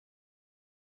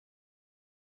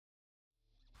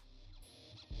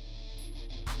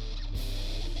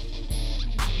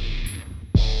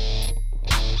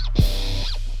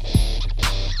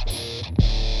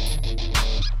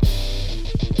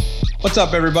What's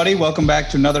up, everybody? Welcome back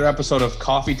to another episode of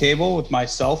Coffee Table with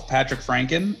myself, Patrick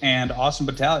Franken, and Austin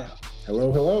Battaglia.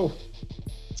 Hello, hello.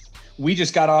 We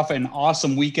just got off an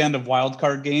awesome weekend of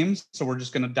wildcard games, so we're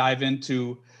just going to dive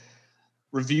into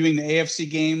reviewing the AFC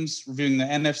games, reviewing the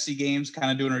NFC games,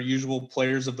 kind of doing our usual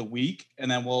players of the week, and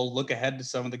then we'll look ahead to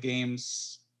some of the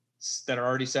games that are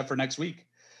already set for next week.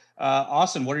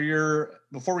 Austin,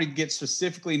 before we get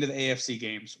specifically into the AFC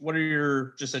games, what are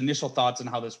your just initial thoughts on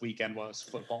how this weekend was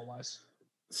football-wise?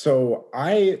 So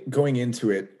going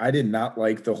into it, I did not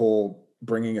like the whole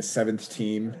bringing a seventh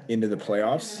team into the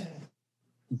playoffs,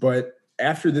 but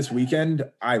after this weekend,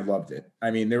 I loved it.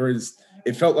 I mean,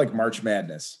 it felt like March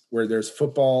Madness where there's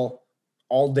football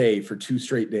all day for 2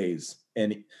 straight days.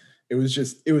 And it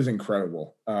was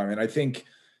incredible. And I think,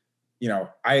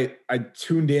 I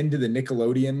tuned into the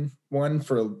Nickelodeon one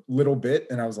for a little bit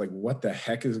and I was like, what the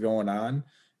heck is going on?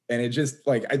 And it just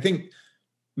I think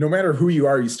no matter who you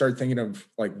are, you start thinking of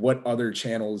what other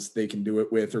channels they can do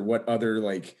it with or what other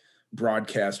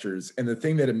broadcasters. And the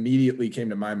thing that immediately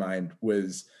came to my mind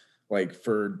was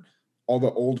for all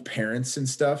the old parents and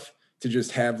stuff to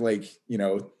just have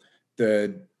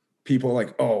the people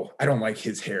oh, I don't like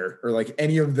his hair, or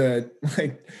any of the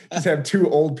just have 2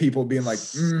 old people being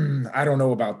I don't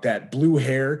know about that blue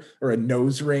hair or a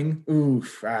nose ring.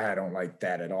 Oof, I don't like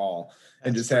that at all.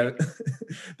 And just have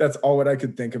that's all what I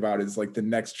could think about is the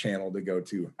next channel to go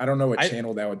to. I don't know what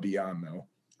channel that would be on though.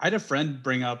 I had a friend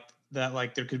bring up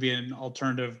that there could be an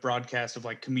alternative broadcast of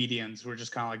comedians who are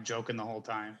just kind of joking the whole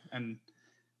time and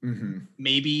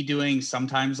maybe doing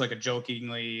sometimes a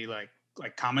jokingly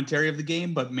commentary of the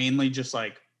game, but mainly just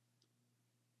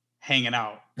hanging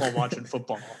out while watching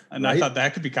football. And right? I thought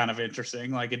that could be kind of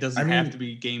interesting. It doesn't have to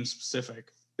be game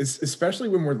specific. Especially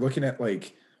when we're looking at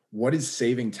what is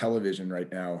saving television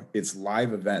right now? It's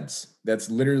live events.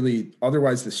 That's literally,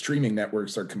 otherwise the streaming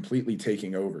networks are completely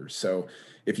taking over. So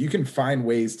if you can find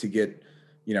ways to get,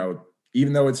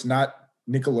 even though it's not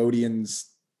Nickelodeon's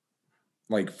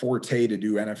forte to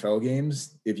do NFL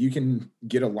games, if you can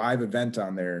get a live event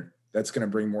on there, that's going to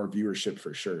bring more viewership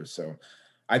for sure. So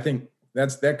I think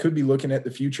that could be looking at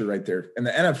the future right there. And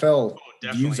the NFL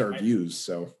views our views.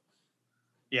 So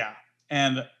yeah.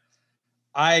 And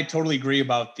I totally agree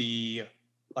about the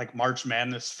March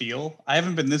Madness feel. I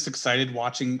haven't been this excited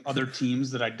watching other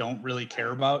teams that I don't really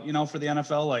care about, for the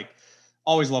NFL.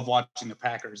 Always love watching the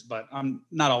Packers, but I'm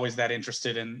not always that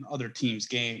interested in other teams'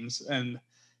 games.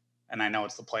 And I know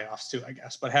it's the playoffs too, I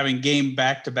guess, but having game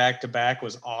back to back to back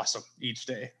was awesome each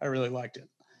day. I really liked it.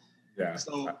 Yeah.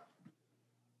 So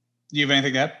do you have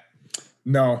anything to add?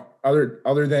 No,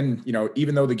 other than,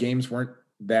 even though the games weren't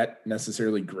that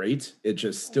necessarily great, it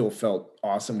just still felt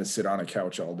awesome to sit on a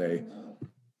couch all day.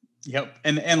 Yep.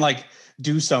 And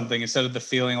do something instead of the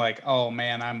feeling oh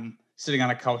man, I'm sitting on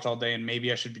a couch all day and maybe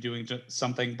I should be doing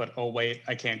something, but oh wait,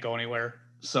 I can't go anywhere.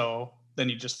 So then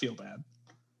you just feel bad.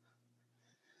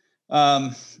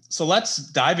 So let's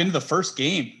dive into the first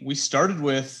game. We started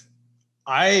with,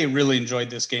 I really enjoyed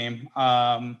this game.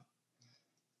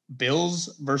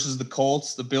 Bills versus the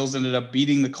Colts. The Bills ended up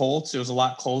beating the Colts. It was a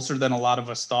lot closer than a lot of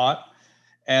us thought.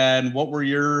 And what were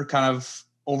your kind of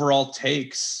overall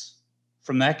takes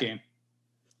from that game?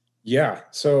 Yeah.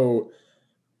 So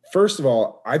first of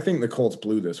all, I think the Colts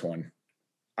blew this one.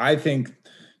 I think,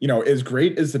 as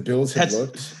great as the Bills had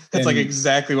looked. That's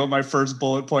exactly what my first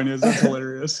bullet point is. It's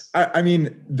hilarious. I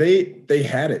mean, they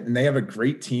had it and they have a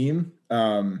great team.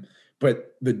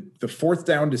 But the 4th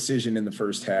down decision in the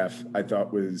first half, I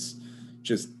thought was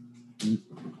just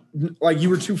you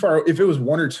were too far. If it was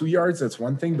 1 or 2 yards, that's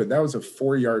one thing, but that was a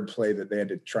 4-yard play that they had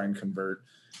to try and convert.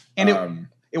 And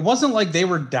it wasn't like they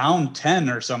were down 10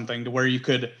 or something to where you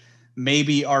could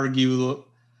maybe argue,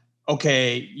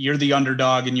 okay, you're the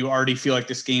underdog and you already feel like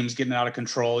this game's getting out of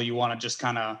control. You want to just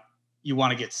you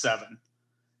want to get 7.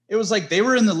 It was they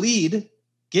were in the lead.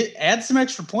 Add some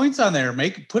extra points on there.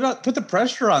 Put the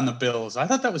pressure on the Bills. I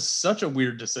thought that was such a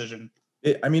weird decision.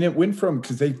 It went from,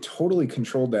 because they totally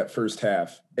controlled that first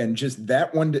half and just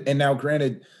that one. And now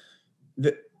granted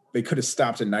that they could have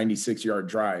stopped a 96-yard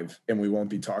drive and we won't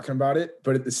be talking about it,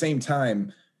 but at the same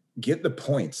time, get the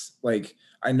points.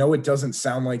 I know it doesn't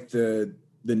sound like the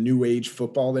new age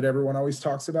football that everyone always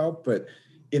talks about, but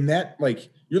in that,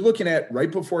 you're looking at right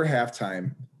before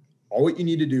halftime, all what you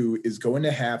need to do is go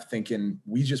into half thinking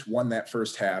we just won that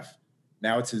first half.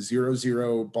 Now it's a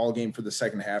 0-0 ball game for the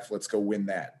second half. Let's go win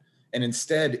that. And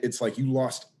instead it's you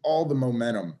lost all the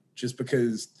momentum just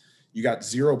because you got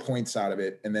 0 points out of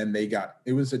it. And then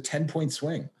it was a 10-point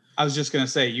swing. I was just going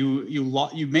to say,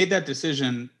 you made that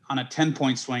decision on a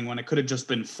 10-point swing when it could have just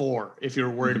been 4 if you were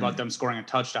worried about them scoring a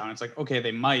touchdown. It's okay,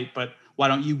 they might, but Why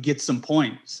don't you get some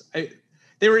points?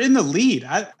 They were in the lead.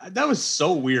 That was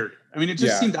so weird. I mean, it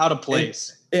just seemed out of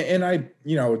place. And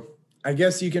I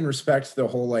guess you can respect the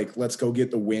whole, like, let's go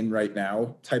get the win right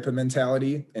now type of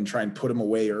mentality and try and put them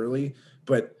away early.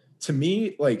 But to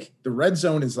me, like, the red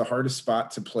zone is the hardest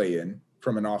spot to play in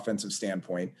from an offensive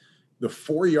standpoint. The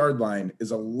 4-yard line is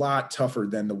a lot tougher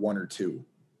than the 1 or 2.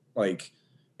 Like,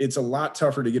 it's a lot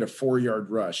tougher to get a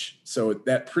 4-yard rush. So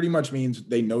that pretty much means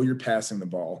they know you're passing the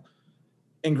ball.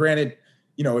 And granted,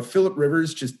 if Phillip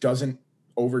Rivers just doesn't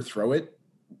overthrow it,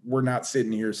 we're not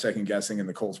sitting here second guessing, and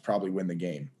the Colts probably win the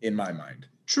game in my mind.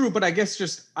 True, but I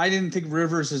guess I didn't think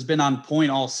Rivers has been on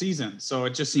point all season. So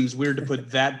it just seems weird to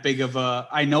put that big of a,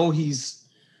 I know he's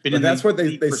been in that's what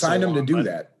they signed him to do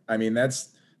that. I mean,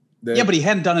 but he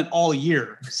hadn't done it all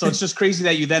year. So it's just crazy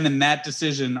that you then in that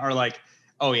decision are like,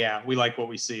 oh yeah, we like what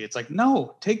we see. It's like,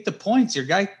 no, take the points. Your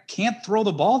guy can't throw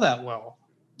the ball that well.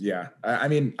 Yeah. I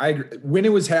mean, when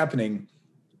it was happening,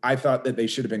 I thought that they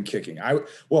should have been kicking.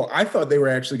 I thought they were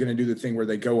actually going to do the thing where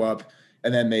they go up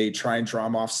and then they try and draw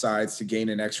them off sides to gain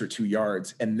an extra 2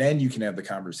 yards. And then you can have the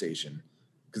conversation.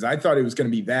 Because I thought it was going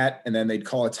to be that, and then they'd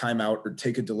call a timeout or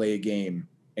take a delay of game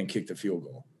and kick the field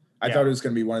goal. I thought it was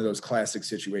going to be one of those classic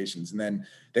situations. And then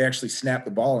they actually snap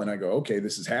the ball, and I go, okay,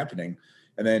 this is happening.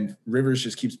 And then Rivers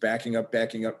just keeps backing up.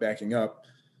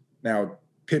 Now,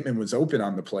 Pittman was open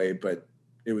on the play, but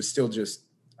it was still just,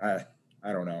 I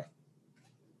don't know.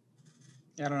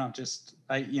 Yeah, I don't know. Just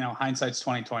hindsight's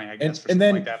 20/20, I guess, and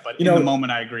then, like that. But in the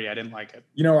moment, I agree. I didn't like it.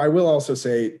 I will also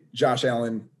say Josh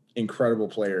Allen, incredible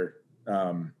player.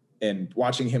 And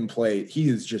watching him play, he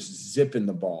is just zipping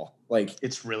the ball. Like,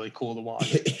 it's really cool to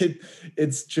watch.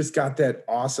 It's just got that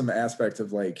awesome aspect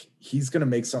of, like, he's going to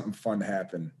make something fun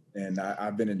happen. And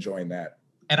I've been enjoying that.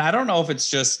 And I don't know if it's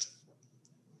just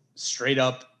straight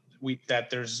up that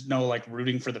there's no like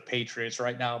rooting for the Patriots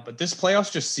right now, but this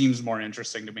playoffs just seems more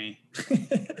interesting to me.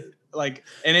 And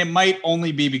it might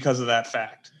only be because of that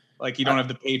fact. Like, you don't have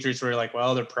the Patriots where you're like,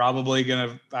 well, they're probably going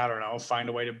to, I don't know, find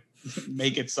a way to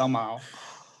make it somehow.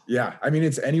 Yeah. I mean,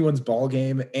 it's anyone's ball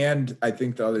game. And I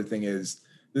think the other thing is,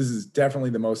 this is definitely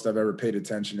the most I've ever paid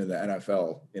attention to the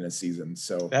NFL in a season.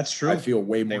 So that's true. I feel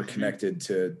way more connected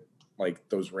to like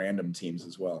those random teams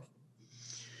as well.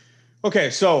 Okay.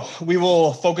 So we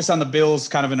will focus on the Bills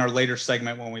kind of in our later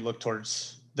segment when we look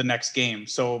towards the next game.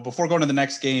 So before going to the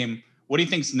next game, what do you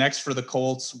think's next for the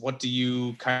Colts? What do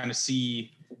you kind of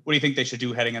see? What do you think they should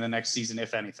do heading in the next season,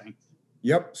 if anything?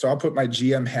 Yep. So I'll put my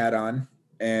GM hat on,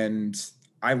 and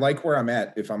I like where I'm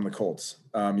at if I'm the Colts.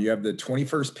 You have the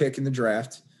 21st pick in the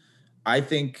draft. I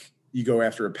think you go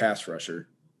after a pass rusher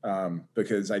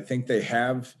because I think they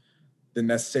have the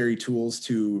necessary tools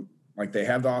to, like, they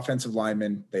have the offensive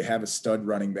linemen, they have a stud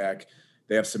running back,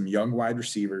 they have some young wide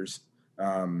receivers.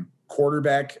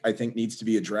 Quarterback, I think, needs to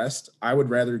be addressed. I would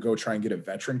rather go try and get a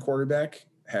veteran quarterback,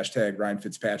 hashtag Ryan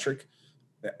Fitzpatrick.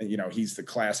 He's the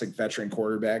classic veteran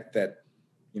quarterback that,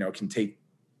 can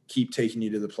keep taking you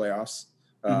to the playoffs.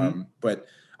 But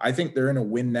I think they're in a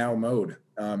win now mode.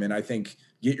 And I think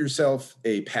get yourself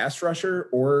a pass rusher,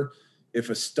 or if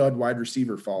a stud wide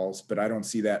receiver falls, but I don't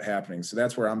see that happening. So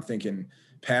that's where I'm thinking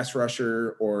pass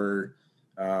rusher, or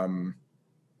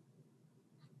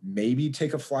maybe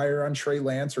take a flyer on Trey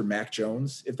Lance or Mac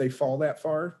Jones if they fall that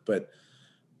far. But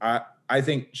I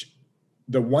think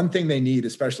the one thing they need,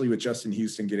 especially with Justin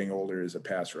Houston getting older, is a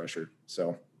pass rusher.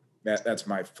 So that's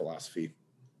my philosophy.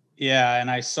 Yeah, and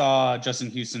I saw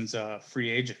Justin Houston's a free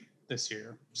agent this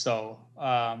year. So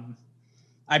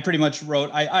I pretty much wrote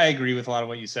 – I agree with a lot of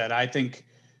what you said. I think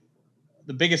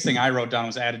the biggest thing I wrote down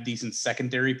was add a decent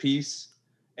secondary piece.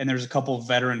 And there's a couple of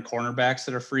veteran cornerbacks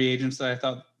that are free agents that I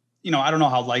thought – I don't know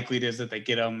how likely it is that they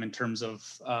get them in terms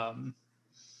of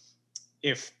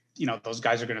if – those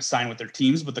guys are going to sign with their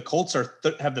teams. But the Colts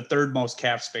have the third most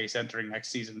cap space entering next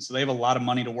season. So they have a lot of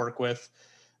money to work with.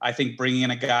 I think bringing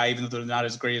in a guy, even though they're not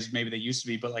as great as maybe they used to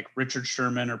be, but like Richard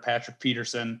Sherman or Patrick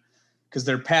Peterson, because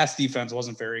their pass defense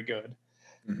wasn't very good.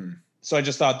 Mm-hmm. So I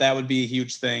just thought that would be a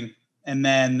huge thing. And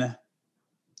then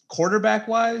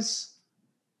quarterback-wise,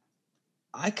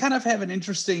 I kind of have an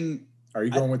interesting – Are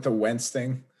you going with the Wentz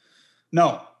thing?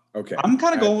 No. Okay. I'm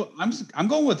kind of going – I'm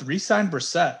going with re-sign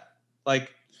Brissett.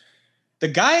 Like, the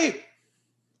guy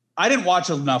 – I didn't watch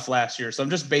enough last year, so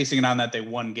I'm just basing it on that they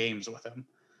won games with him.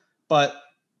 But –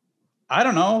 I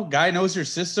don't know. Guy knows your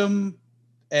system,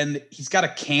 and he's got a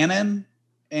cannon.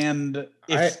 And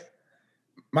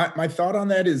my thought on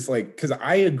that is, like, because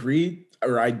I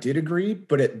did agree,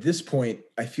 but at this point,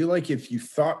 I feel like if you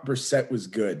thought Brissett was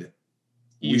good,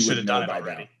 you should have done it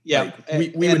already. Yeah,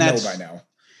 like, we would know by now.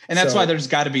 And that's why there's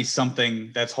got to be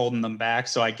something that's holding them back.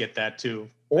 So I get that too.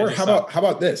 Or how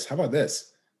about this?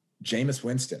 Jameis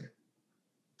Winston.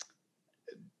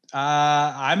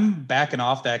 I'm backing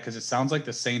off that because it sounds like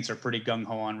the Saints are pretty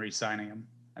gung-ho on re-signing him.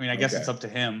 I mean, I guess it's up to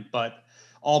him, but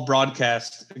all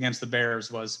broadcast against the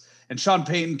Bears was, and Sean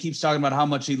Payton keeps talking about how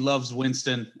much he loves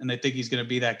Winston and they think he's going to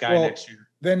be that guy next year.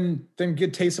 Then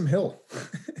get Taysom Hill.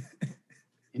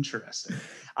 Interesting.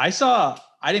 I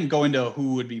didn't go into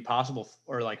who would be possible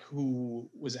or like who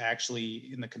was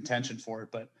actually in the contention for it,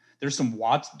 but there's some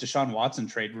Deshaun Watson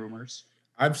trade rumors.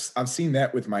 I've seen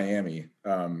that with Miami,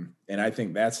 and I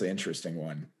think that's the interesting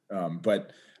one.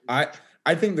 But I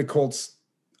think the Colts.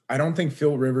 I don't think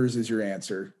Phil Rivers is your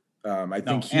answer. I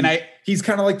think he's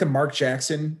kind of like the Mark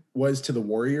Jackson was to the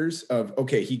Warriors. Of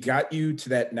okay, he got you to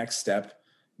that next step.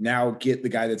 Now get the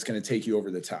guy that's going to take you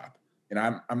over the top. And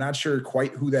I'm not sure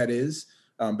quite who that is,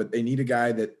 but they need a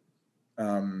guy that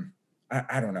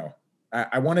I don't know.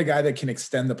 I want a guy that can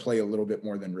extend the play a little bit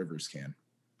more than Rivers can.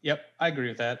 Yep, I agree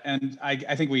with that. And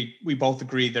I think we both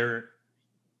agree they're,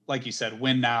 like you said,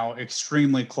 win now,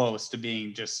 extremely close to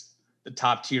being just the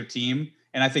top tier team.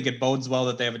 And I think it bodes well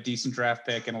that they have a decent draft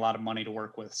pick and a lot of money to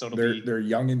work with. So they're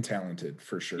young and talented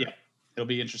for sure. Yeah, it'll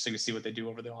be interesting to see what they do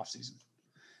over the offseason.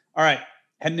 All right,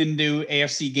 heading into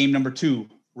AFC game number 2.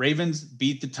 Ravens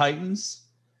beat the Titans.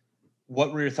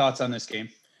 What were your thoughts on this game?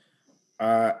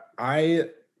 I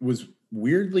was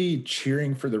weirdly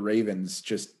cheering for the Ravens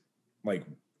just like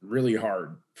really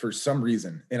hard for some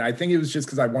reason. And I think it was just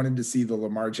because I wanted to see the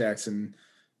Lamar Jackson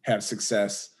have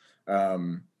success.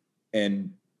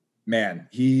 And man,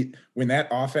 when that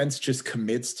offense just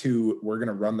commits to we're going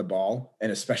to run the ball,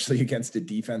 and especially against a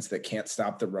defense that can't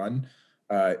stop the run,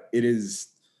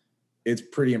 it's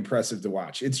pretty impressive to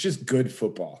watch. It's just good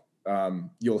football.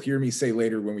 You'll hear me say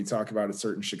later when we talk about a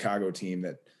certain Chicago team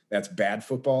that's bad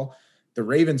football. The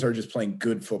Ravens are just playing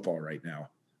good football right now.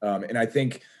 And I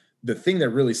think the thing that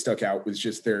really stuck out was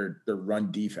just their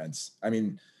run defense. I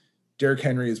mean, Derrick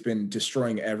Henry has been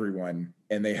destroying everyone,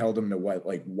 and they held him to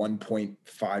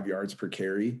 1.5 yards per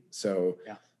carry. So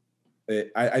yeah.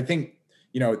 I think,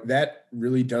 that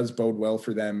really does bode well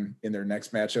for them in their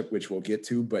next matchup, which we'll get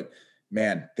to. But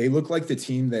man, they look like the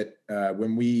team that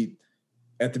when we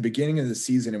at the beginning of the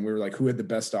season and we were like, who had the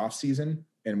best offseason?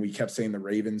 And we kept saying the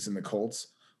Ravens and the Colts.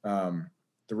 The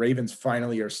Ravens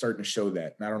finally are starting to show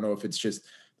that. And I don't know if it's just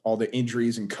all the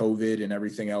injuries and COVID and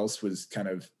everything else was kind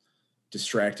of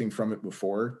distracting from it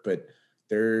before, but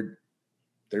they're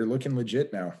looking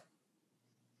legit now.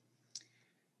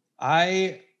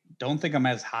 I don't think I'm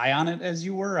as high on it as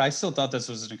you were. I still thought this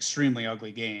was an extremely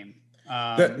ugly game.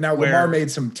 Lamar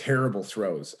made some terrible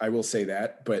throws. I will say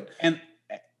that, but and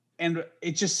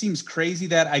it just seems crazy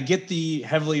that I get the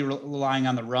heavily relying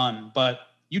on the run, but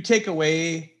you take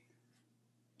away,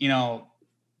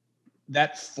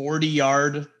 that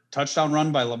 40-yard touchdown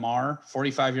run by Lamar,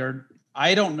 45-yard.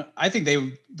 I think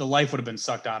the life would have been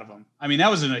sucked out of him. I mean,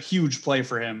 that was a huge play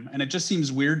for him. And it just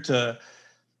seems weird that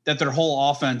their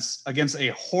whole offense against a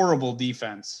horrible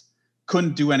defense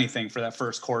couldn't do anything for that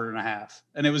first quarter and a half.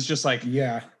 And it was just like,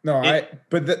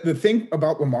 but the thing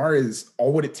about Lamar is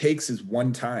what it takes is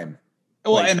one time.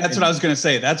 Well, and that's what I was going to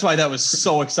say. That's why that was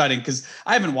so exciting, because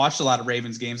I haven't watched a lot of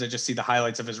Ravens games. I just see the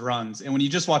highlights of his runs. And when you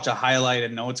just watch a highlight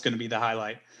and know it's going to be the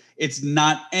highlight, it's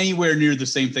not anywhere near the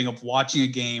same thing of watching a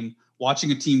game,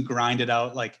 watching a team grind it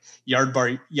out like yard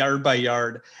by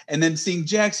yard, and then seeing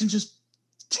Jackson just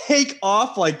take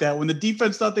off like that when the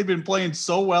defense thought they'd been playing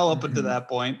so well up until that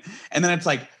point. And then it's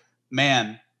like,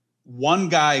 man, one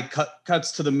guy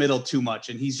cuts to the middle too much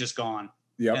and he's just gone.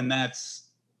 Yeah. And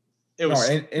it was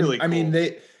really cool. I mean,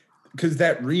 because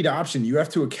that read option, you have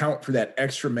to account for that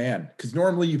extra man. Because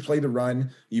normally you play the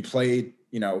run, you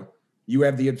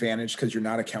have the advantage because you're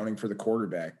not accounting for the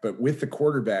quarterback. But with the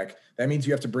quarterback, that means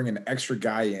you have to bring an extra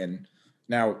guy in.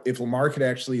 Now, if Lamar could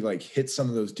actually hit some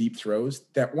of those deep throws,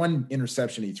 that one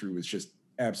interception he threw was just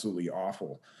absolutely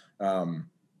awful.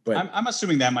 But I'm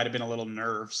assuming that might have been a little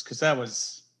nerves, because that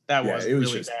was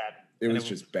really bad. It was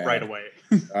just bad right away.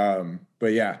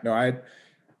 But yeah, no, I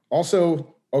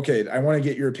want to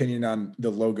get your opinion on the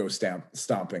logo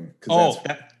stomping.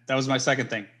 That was my second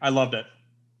thing. I loved it.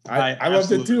 I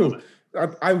loved it too.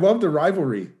 I love the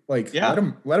rivalry. Let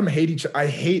them hate each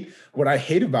other. What I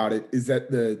hate about it is that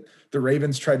the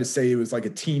Ravens tried to say it was like a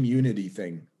team unity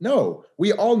thing. No,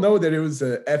 we all know that it was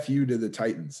a FU to the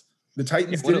Titans. The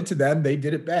Titans did it to them. They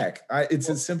did it back. It's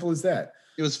as simple as that.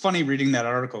 It was funny reading that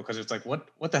article, because it's like,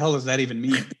 what the hell does that even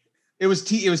mean? It was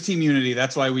team unity.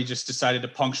 That's why we just decided to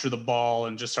puncture the ball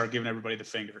and just start giving everybody the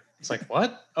finger. It's like,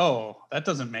 what? Oh, that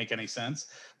doesn't make any sense.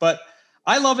 But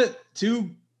I love it too,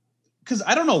 because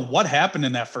I don't know what happened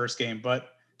in that first game,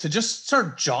 but to just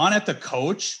start jawing at the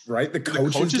coach, right? the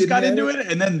coaches got into it,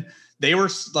 and then they were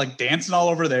like dancing all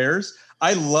over theirs.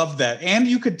 I love that. And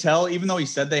you could tell, even though he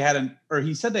said they hadn't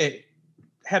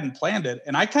planned it.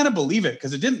 And I kind of believe it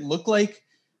because it didn't look like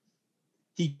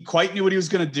he quite knew what he was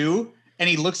going to do. And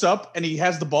he looks up and he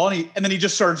has the ball and then he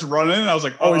just starts running. And I was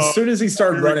like, oh, as soon as he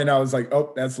started running, I was like,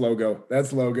 oh, that's logo.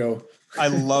 That's logo. I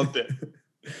loved it.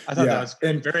 I thought that was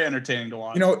great. And very entertaining to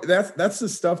watch. You know, that's the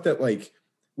stuff that, like,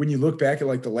 when you look back at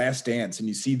like The Last Dance and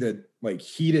you see the like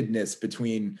heatedness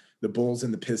between the Bulls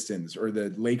and the Pistons or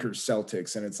the Lakers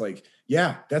Celtics, and it's like,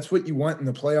 yeah, that's what you want in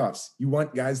the playoffs. You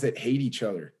want guys that hate each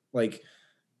other. Like,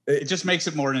 it just makes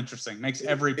it more interesting. Makes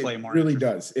every play more really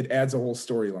does. It adds a whole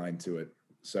storyline to it.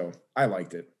 So I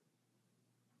liked it.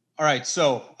 All right.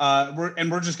 So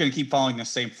we're just going to keep following the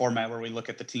same format where we look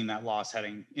at the team that lost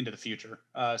heading into the future.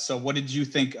 So what did you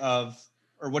think of,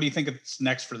 or what do you think is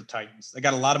next for the Titans? They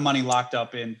got a lot of money locked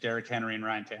up in Derrick Henry and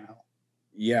Ryan Tannehill.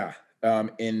 Yeah.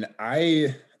 And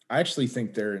I actually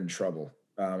think they're in trouble.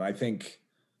 I think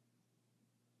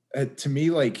to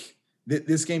me, like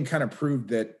this game kind of proved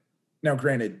that. Now,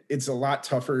 granted, it's a lot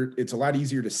tougher. It's a lot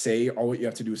easier to say all what you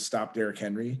have to do is stop Derrick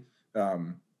Henry.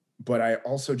 But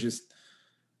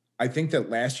I think that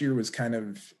last year was kind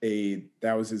of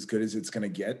that was as good as it's going to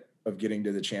get of getting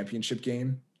to the championship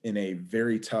game in a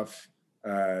very tough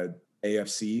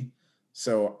AFC.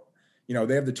 So, you know,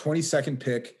 they have the 22nd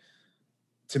pick.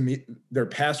 To me, their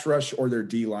pass rush or their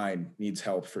D line needs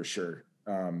help for sure.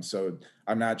 So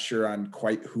I'm not sure on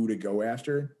quite who to go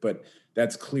after, but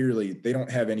that's clearly they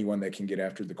don't have anyone that can get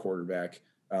after the quarterback,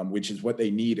 which is what they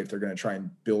need if they're going to try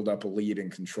and build up a lead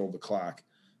and control the clock.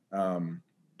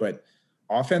 But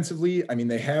offensively, I mean,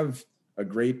 they have a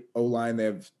great O-line. They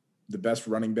have the best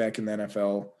running back in the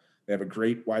NFL. They have a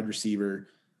great wide receiver.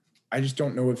 I just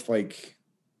don't know if I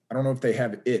don't know if they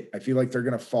have it. I feel like they're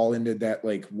going to fall into that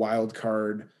like wild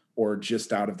card or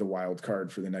just out of the wild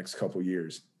card for the next couple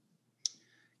years.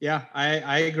 Yeah,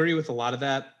 I agree with a lot of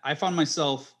that. I found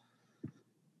myself,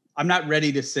 I'm not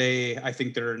ready to say I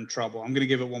think they're in trouble. I'm going to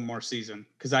give it one more season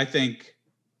because I think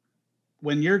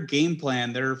when your game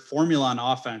plan, their formula on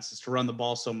offense is to run the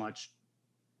ball so much.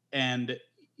 And,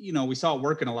 you know, we saw it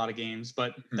work in a lot of games,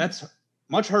 but that's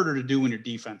much harder to do when your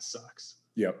defense sucks.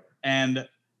 Yep. And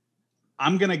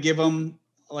I'm going to give them,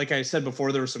 like I said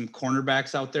before, there were some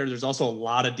cornerbacks out there. There's also a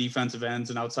lot of defensive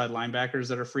ends and outside linebackers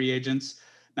that are free agents.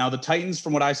 Now, the Titans,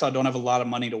 from what I saw, don't have a lot of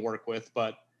money to work with,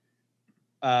 but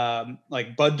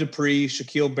like Bud Dupree,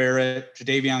 Shaquille Barrett,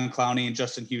 Jadeveon Clowney, and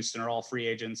Justin Houston are all free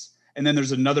agents. And then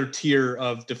there's another tier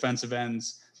of defensive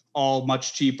ends, all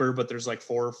much cheaper, but there's like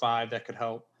 4 or 5 that could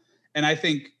help. And I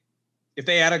think if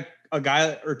they add a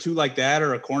guy or two like that,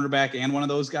 or a cornerback and one of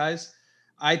those guys,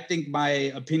 I think my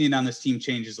opinion on this team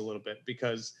changes a little bit,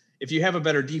 because if you have a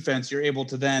better defense, you're able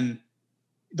to then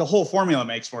the whole formula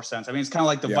makes more sense. I mean, it's kind of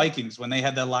like the Vikings when they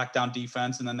had that lockdown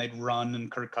defense and then they'd run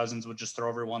and Kirk Cousins would just throw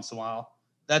every once in a while.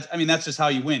 That's just how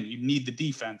you win. You need the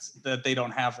defense that they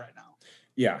don't have right now.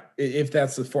 Yeah. If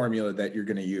that's the formula that you're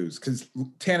going to use, because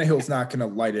Tannehill's not going to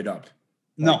light it up.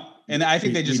 No. And I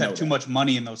think they just have too much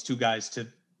money in those two guys to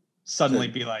suddenly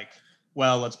be like,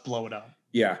 well, let's blow it up.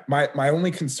 Yeah. My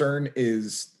only concern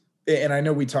is, and I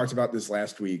know we talked about this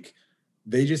last week,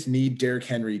 they just need Derrick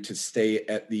Henry to stay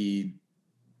at the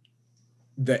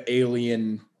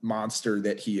alien monster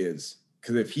that he is.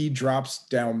 Because if he drops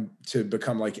down to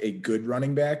become like a good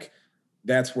running back,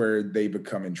 that's where they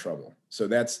become in trouble. So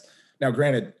that's now,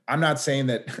 granted, I'm not saying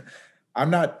that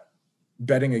I'm not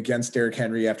betting against Derrick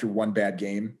Henry after one bad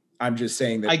game. I'm just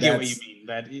saying that I get what you mean.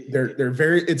 That they're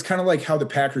very, it's kind of like how the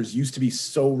Packers used to be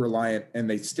so reliant, and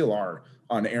they still are,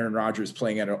 on Aaron Rodgers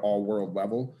playing at an all world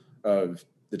level. Of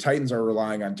the Titans are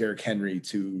relying on Derrick Henry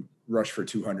to rush for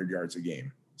 200 yards a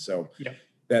game. So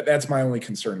that's my only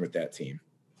concern with that team.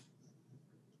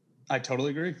 I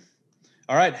totally agree.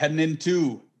 All right, heading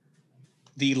into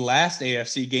the last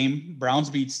AFC game, Browns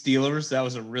beat Steelers. That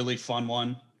was a really fun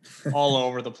one, all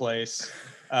over the place.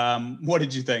 What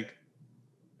did you think?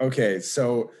 Okay,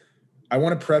 so I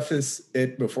want to preface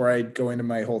it before I go into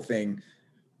my whole thing.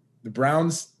 The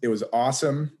Browns, it was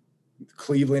awesome.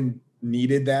 Cleveland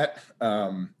needed that,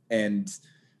 and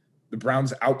the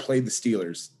Browns outplayed the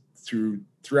Steelers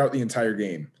throughout the entire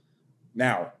game.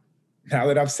 Now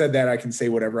that I've said that, I can say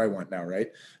whatever I want now,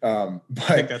 right? But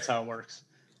I think that's how it works.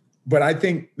 But I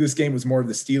think this game was more of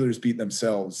the Steelers beat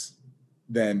themselves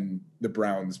than the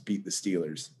Browns beat the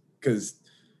Steelers. Because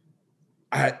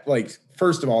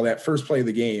first of all, that first play of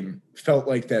the game felt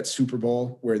like that Super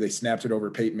Bowl where they snapped it over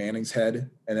Peyton Manning's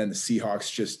head, and then the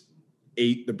Seahawks just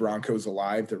ate the Broncos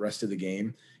alive the rest of the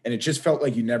game. And it just felt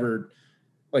like you never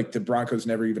like the Broncos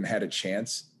never even had a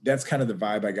chance. That's kind of the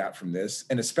vibe I got from this.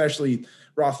 And especially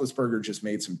Roethlisberger just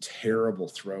made some terrible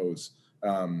throws.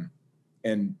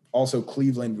 And also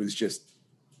Cleveland was just,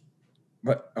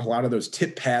 but a lot of those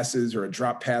tip passes or a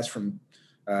drop pass from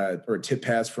or a tip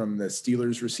pass from the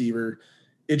Steelers receiver,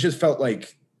 it just felt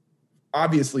like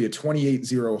obviously a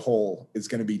 28-0 hole is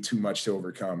going to be too much to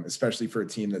overcome, especially for a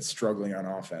team that's struggling on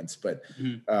offense. But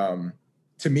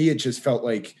to me, it just felt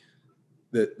like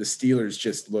the Steelers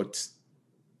just looked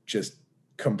just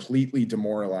completely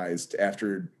demoralized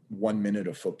after 1 minute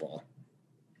of football.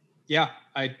 Yeah,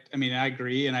 I mean, I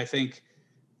agree. And I think,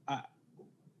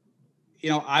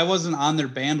 I wasn't on their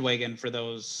bandwagon for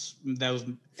those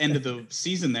end of the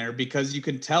season there because you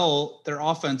could tell their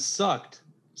offense sucked.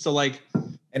 So like,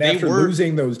 and after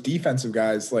losing those defensive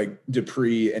guys like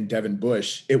Dupree and Devin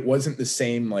Bush, it wasn't the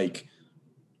same, like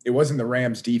it wasn't the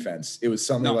Rams defense. It was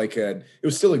something it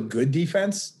was still a good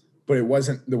defense, but it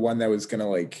wasn't the one that was going to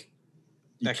like,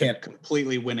 you can't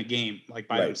completely win a game like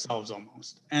by themselves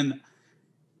almost. And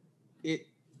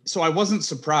so I wasn't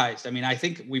surprised. I mean, I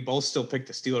think we both still picked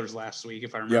the Steelers last week,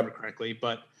 if I remember correctly,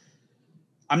 but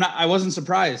I wasn't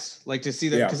surprised like to see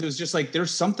that because it was just like,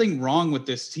 there's something wrong with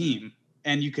this team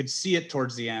and you could see it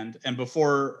towards the end. And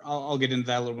before I'll get into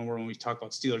that a little bit more when we talk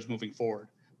about Steelers moving forward.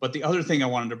 But the other thing I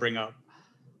wanted to bring up,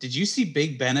 did you see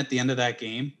Big Ben at the end of that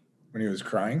game? When he was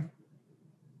crying?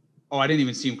 Oh, I didn't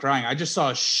even see him crying. I just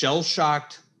saw a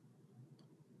shell-shocked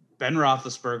Ben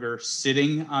Roethlisberger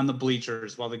sitting on the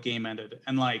bleachers while the game ended.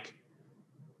 And like,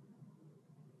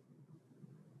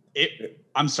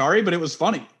 I'm sorry, but it was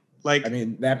funny. Like, I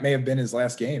mean, that may have been his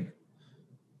last game.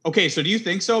 Okay. So do you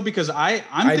think so? Because I'm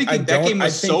thinking that game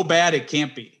was so bad, it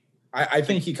can't be. I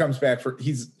think he comes back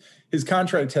his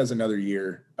contract has another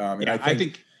year. And I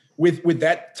think with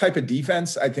that type of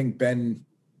defense, I think Ben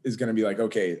is going to be like,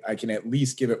 okay, I can at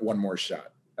least give it one more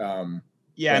shot.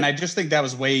 And I just think that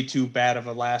was way too bad of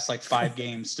a last like 5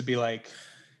 games to be like,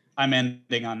 I'm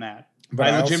ending on that. But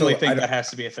I legitimately think that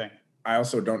has to be a thing. I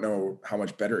also don't know how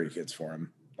much better it gets for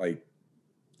him. Like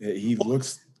he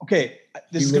looks okay.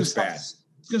 This looks bad.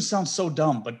 It's going to sound so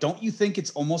dumb, but don't you think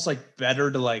it's almost like better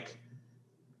to like,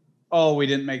 oh, we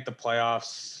didn't make the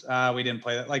playoffs. We didn't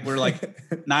play that. Like we're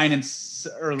like 9 and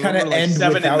or kind of like end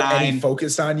 7 without and 9. any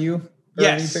focus on you. Or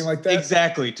anything like that.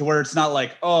 Exactly. To where it's not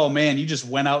like, oh man, you just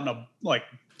went out in a like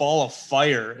ball of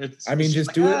fire.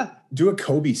 Just do a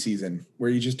Kobe season where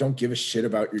you just don't give a shit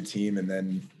about your team. And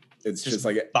then it's just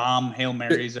like bomb Hail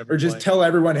Marys. Or just tell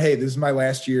everyone, hey, this is my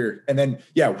last year. And then,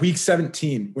 week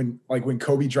 17, when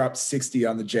Kobe dropped 60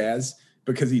 on the Jazz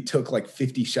because he took like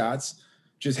 50 shots,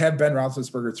 just have Ben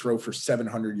Roethlisberger throw for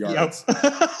 700 yards.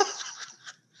 Yep.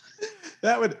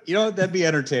 That'd be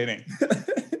entertaining.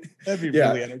 That'd be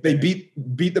really entertaining. They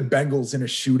beat the Bengals in a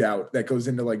shootout that goes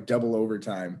into like double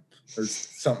overtime or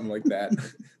something like that.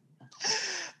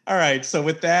 All right. So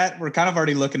with that, we're kind of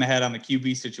already looking ahead on the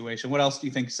QB situation. What else do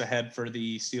you think is ahead for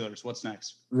the Steelers? What's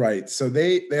next? Right. So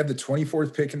they have the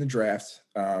 24th pick in the draft.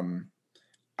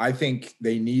 I think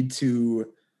they need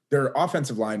to – their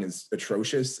offensive line is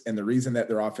atrocious, and the reason that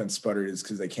their offense sputtered is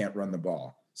because they can't run the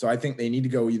ball. So I think they need to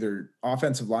go either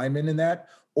offensive lineman in that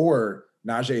or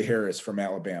Najee Harris from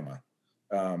Alabama,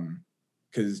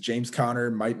 because James Conner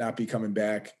might not be coming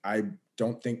back. I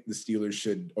don't think the Steelers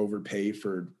should overpay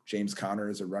for James Conner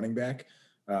as a running back.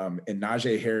 And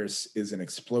Najee Harris is an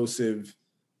explosive,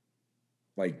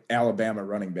 like Alabama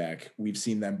running back. We've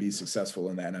seen them be successful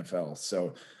in the NFL.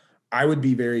 So I would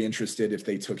be very interested if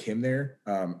they took him there,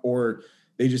 or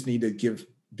they just need to give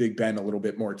Big Ben a little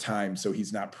bit more time so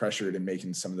he's not pressured in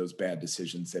making some of those bad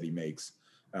decisions that he makes.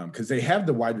 Because they have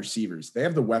the wide receivers, they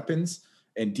have the weapons,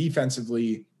 and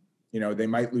defensively, they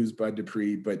might lose Bud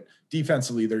Dupree, but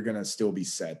defensively they're going to still be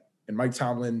set. And Mike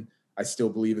Tomlin, I still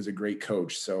believe, is a great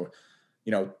coach. So,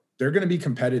 they're going to be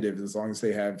competitive as long as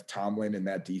they have Tomlin and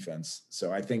that defense.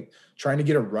 So I think trying to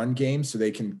get a run game so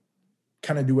they can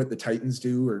kind of do what the Titans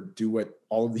do, or do what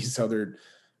all of these other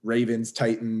Ravens,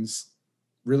 Titans,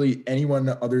 really anyone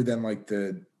other than like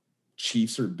the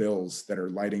Chiefs or Bills that are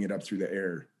lighting it up through the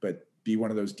air, but be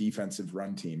one of those defensive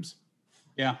run teams.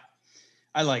 Yeah,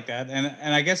 I like that.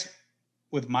 And I guess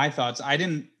with my thoughts, I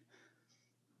didn't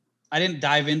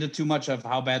dive into too much of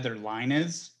how bad their line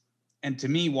is. And to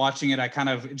me, watching it,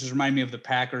 it just reminded me of the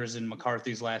Packers in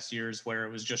McCarthy's last years, where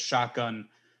it was just shotgun,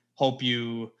 hope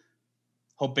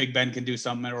Big Ben can do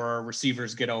something, or our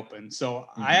receivers get open. So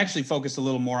I actually focused a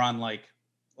little more on like,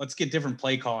 let's get different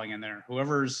play calling in there.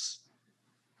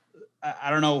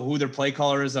 I don't know who their play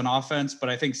caller is on offense, but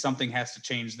I think something has to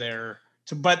change there.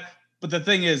 But the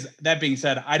thing is, that being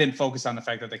said, I didn't focus on the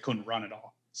fact that they couldn't run at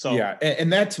all. So yeah,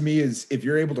 and that to me is, if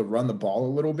you're able to run the ball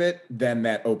a little bit, then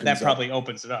that probably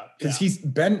opens it up. Because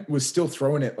Ben was still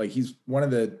throwing it like he's one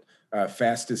of the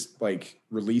fastest like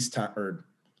release time or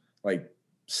like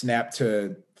snap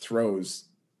to throws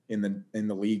in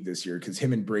the league this year, because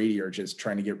him and Brady are just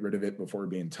trying to get rid of it before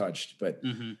being touched. But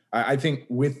I think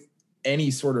with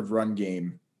any sort of run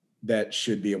game, that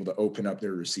should be able to open up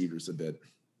their receivers a bit.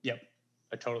 Yep,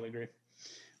 I totally agree.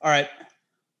 All right.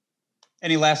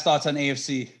 Any last thoughts on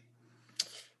AFC?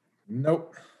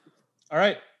 Nope. All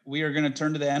right. We are going to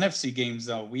turn to the NFC games,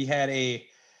 though. We had a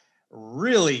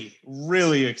really,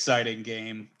 really exciting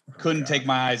game. Couldn't take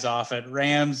my eyes off it.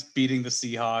 Rams beating the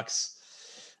Seahawks.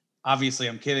 Obviously,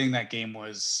 I'm kidding. That game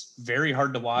was very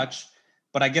hard to watch,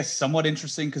 but I guess somewhat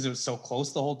interesting because it was so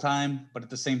close the whole time. But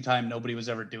at the same time, nobody was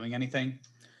ever doing anything.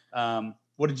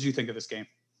 What did you think of this game?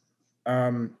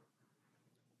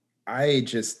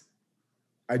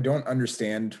 I don't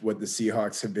understand what the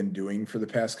Seahawks have been doing for the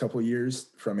past couple of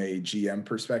years from a GM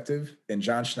perspective. And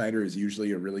John Schneider is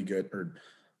usually a really good, or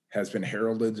has been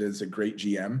heralded as a great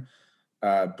GM.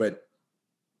 But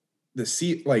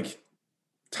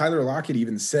Tyler Lockett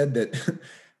even said that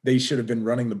they should have been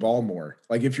running the ball more.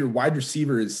 Like, if your wide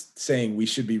receiver is saying we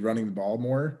should be running the ball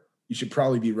more, you should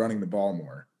probably be running the ball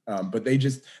more. But they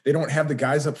don't have the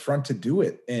guys up front to do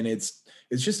it. And it's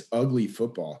just ugly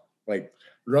football. Like,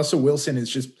 Russell Wilson is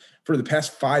just, for the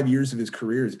past 5 years of his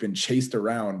career, has been chased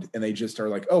around, and they just are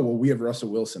like, oh, well, we have Russell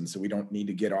Wilson, so we don't need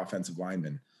to get offensive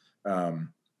linemen. And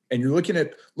you're look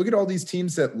at all these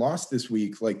teams that lost this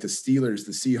week, like the Steelers,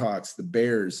 the Seahawks, the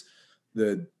Bears,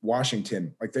 the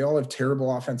Washington, like they all have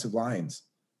terrible offensive lines.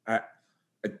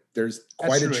 There's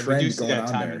quite a trend going on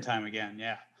time there. And time again.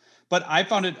 Yeah. But I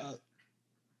found it,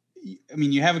 I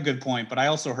mean, you have a good point, but I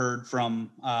also heard from,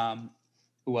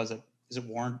 who was it? Is it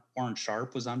Warren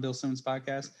Sharp was on Bill Simmons'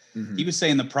 podcast? Mm-hmm. He was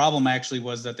saying the problem actually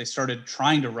was that they started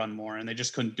trying to run more and they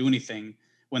just couldn't do anything.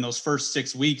 When those first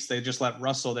 6 weeks, they just let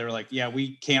Russell, they were like, yeah,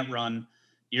 we can't run.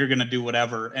 You're going to do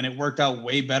whatever. And it worked out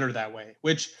way better that way,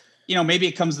 which, maybe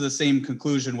it comes to the same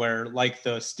conclusion where, like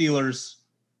the Steelers,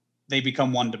 they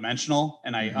become one-dimensional,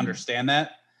 and I understand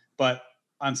that. But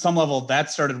on some level,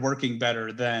 that started working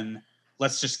better than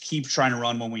let's just keep trying to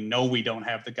run when we know we don't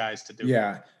have the guys to do it.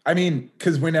 Yeah. I mean,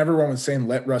 because when everyone was saying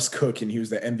let Russ cook and he was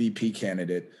the MVP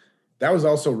candidate, that was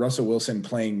also Russell Wilson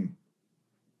playing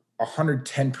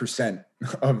 110%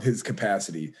 of his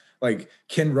capacity. Like,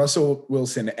 can Russell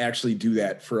Wilson actually do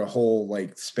that for a whole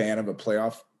span of a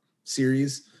playoff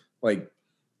series? Like,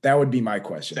 that would be my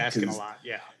question. It's asking a lot,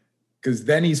 yeah. Because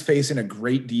then he's facing a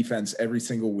great defense every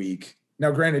single week. Now,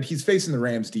 granted, he's facing the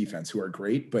Rams defense, who are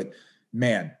great, but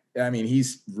man, I mean,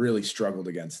 he's really struggled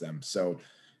against them. So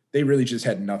they really just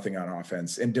had nothing on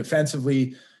offense. And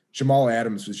defensively, Jamal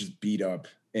Adams was just beat up,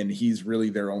 and he's really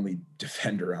their only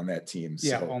defender on that team.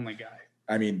 Yeah, only guy.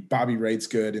 I mean, Bobby Wright's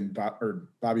good, and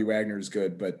Bobby Wagner's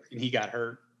good, but and he got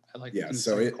hurt.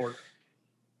 Court.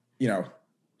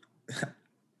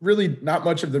 Really not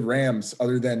much of the Rams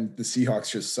other than the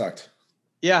Seahawks just sucked.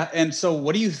 Yeah. And so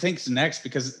what do you think's next?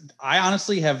 Because I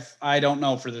honestly I don't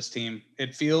know for this team.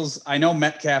 I know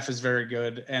Metcalf is very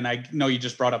good. And I know you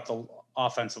just brought up the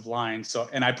offensive line.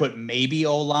 And I put maybe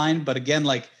O-line, but again,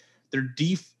 their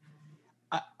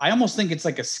I almost think it's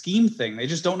like a scheme thing. They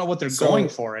just don't know what they're going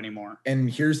for anymore.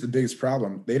 And here's the biggest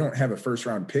problem. They don't have a first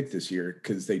round pick this year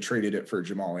because they traded it for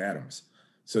Jamal Adams.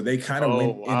 So they kind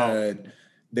of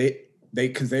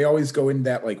because they always go in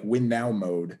that win now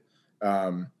mode.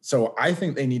 So I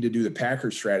think they need to do the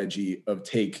Packers strategy of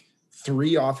take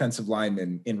 3 offensive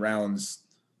linemen in rounds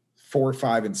 4,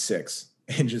 5, and 6,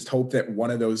 and just hope that one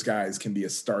of those guys can be a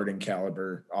starting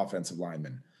caliber offensive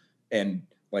lineman. And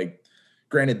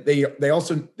granted, they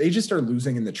just are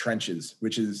losing in the trenches,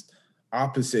 which is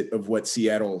opposite of what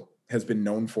Seattle has been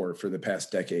known for the past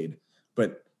decade.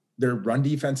 But their run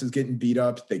defense is getting beat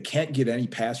up. They can't get any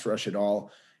pass rush at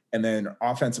all. And then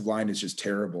offensive line is just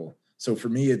terrible. So for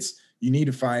me, you need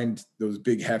to find those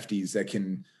big hefties that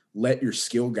can let your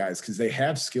skill guys, because they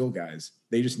have skill guys.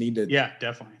 They just need to. Yeah,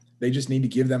 definitely. They just need to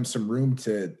give them some room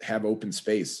to have open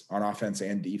space on offense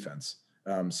and defense.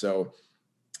 I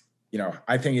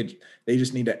think they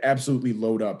just need to absolutely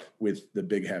load up with the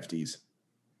big hefties.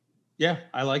 Yeah,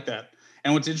 I like that.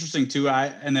 And what's interesting too,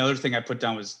 and the other thing I put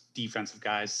down was defensive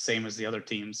guys, same as the other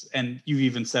teams. And you've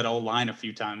even said O-line a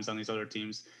few times on these other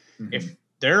teams. Mm-hmm. If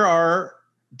there are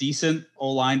decent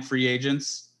O-line free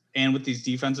agents and with these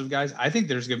defensive guys, I think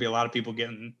there's going to be a lot of people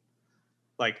getting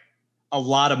a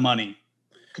lot of money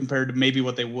compared to maybe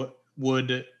what they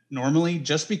would normally,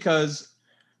 just because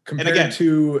compared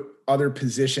to other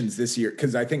positions this year.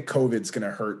 Cause I think COVID's going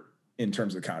to hurt in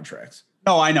terms of contracts.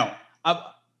 No, I know.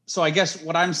 So I guess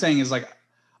what I'm saying is like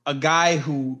a guy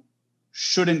who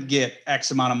shouldn't get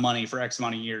X amount of money for X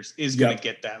amount of years is going to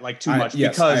get that, like too much,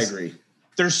 yes, I because agree.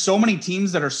 There's so many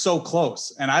teams that are so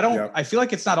close, and I feel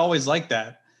like it's not always like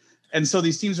that. And so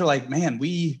these teams are like, man,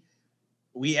 we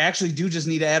actually do just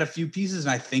need to add a few pieces,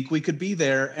 and I think we could be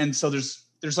there. And so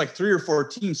there's like 3 or 4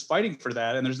 teams fighting for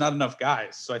that, and there's not enough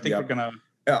guys. So I think we're gonna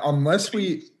unless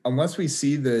we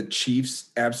see the Chiefs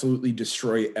absolutely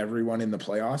destroy everyone in the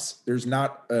playoffs, there's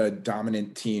not a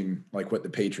dominant team like what the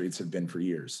Patriots have been for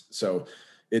years. So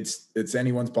it's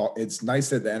anyone's ball. It's nice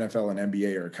that the NFL and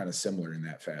NBA are kind of similar in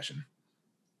that fashion.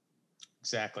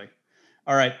 Exactly.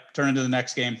 All right, turn into the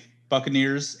next game.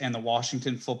 Buccaneers and the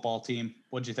Washington football team.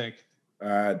 What'd you think?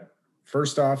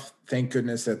 First off, thank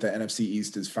goodness that the NFC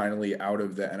East is finally out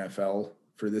of the NFL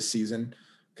for this season,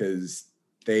 because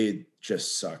they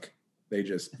just suck. They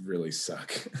just really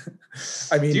suck.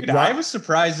 I mean, dude, I was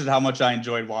surprised at how much I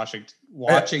enjoyed watching.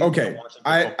 Okay,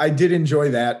 I did enjoy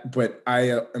that, but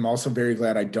I am also very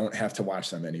glad I don't have to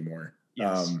watch them anymore.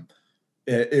 Yes.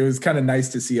 It was kind of nice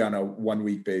to see on a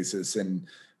 1-week basis, and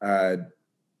I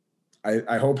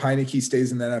hope Heineke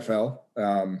stays in the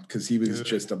NFL, because he was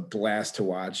just a blast to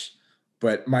watch.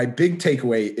 But my big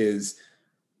takeaway is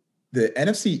the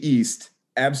NFC East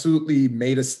absolutely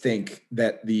made us think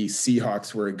that the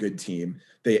Seahawks were a good team.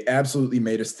 They absolutely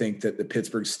made us think that the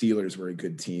Pittsburgh Steelers were a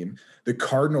good team. The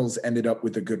Cardinals ended up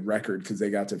with a good record because they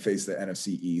got to face the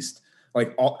NFC East.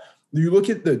 You look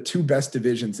at the 2 best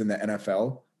divisions in the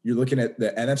NFL, you're looking at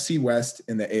the NFC West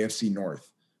and the AFC North.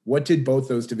 What did both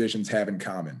those divisions have in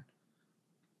common?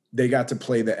 They got to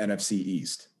play the NFC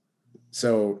East.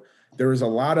 So there was a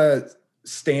lot of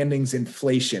standings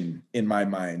inflation in my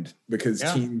mind because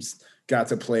teams got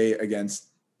to play against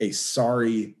a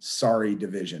sorry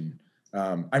division.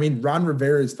 I mean, Ron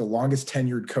Rivera is the longest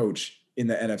tenured coach in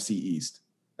the NFC East.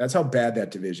 That's how bad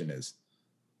that division is.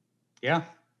 Yeah.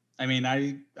 I mean,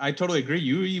 I totally agree.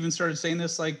 You even started saying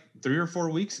this like 3 or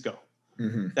 4 weeks ago,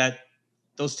 that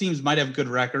those teams might have good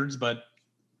records, but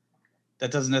that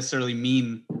doesn't necessarily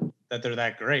mean that they're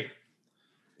that great.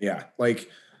 Yeah. Like,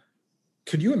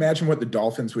 could you imagine what the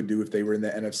Dolphins would do if they were in the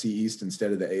NFC East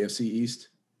instead of the AFC East?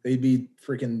 They'd be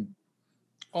freaking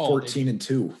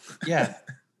 14-2. Yeah.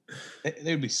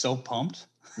 They would be so pumped.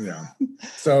 Yeah.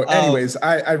 So anyways,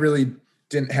 I really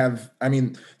didn't have, I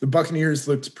mean, the Buccaneers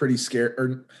looked pretty scary,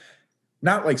 or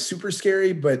not like super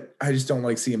scary, but I just don't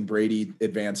like seeing Brady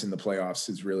advance in the playoffs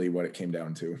is really what it came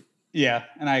down to. Yeah.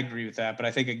 And I agree with that. But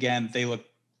I think, again,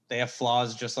 they have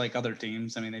flaws just like other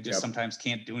teams. I mean, they just sometimes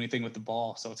can't do anything with the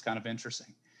ball. So it's kind of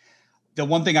interesting. The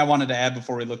one thing I wanted to add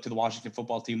before we look to the Washington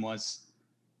football team was,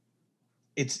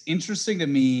 it's interesting to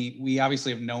me. We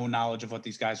obviously have no knowledge of what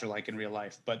these guys are like in real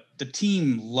life, but the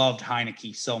team loved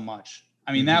Heineke so much.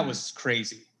 I mean, that was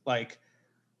crazy. Like,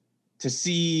 to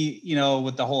see,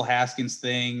 with the whole Haskins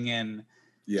thing and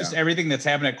just everything that's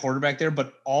happened at quarterback there.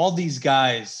 But all these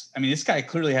guys, I mean, this guy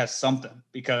clearly has something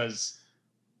because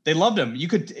they loved him.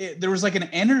 There was like an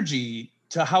energy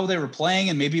to how they were playing,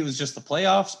 and maybe it was just the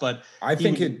playoffs, but I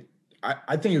think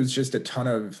it was just a ton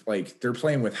of, like, they're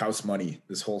playing with house money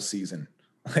this whole season.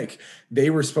 Like, they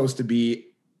were supposed to be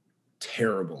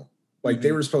terrible. Like,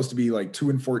 they were supposed to be like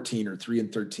 2-14 or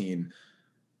 3-13.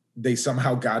 They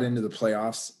somehow got into the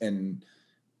playoffs, and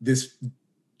this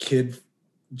kid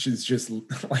is just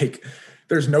like,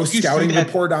 there's no scouting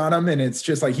report on him, and it's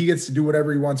just like he gets to do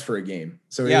whatever he wants for a game.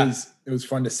 So it was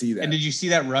fun to see that. And did you see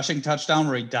that rushing touchdown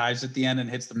where he dives at the end and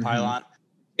hits the pylon?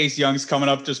 Chase Young's coming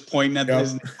up, just pointing at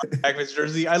his back of his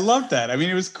jersey. I love that. I mean,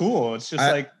 it was cool. It's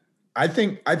just I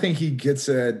think he gets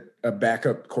a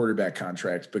backup quarterback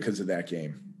contract because of that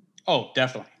game. Oh,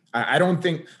 definitely. I don't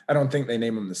think they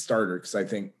name him the starter, because I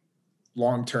think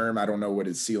long term, I don't know what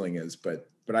his ceiling is, but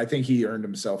I think he earned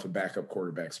himself a backup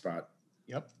quarterback spot.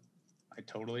 Yep. I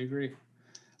totally agree.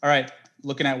 All right.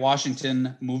 Looking at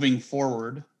Washington moving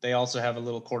forward, they also have a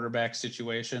little quarterback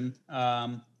situation.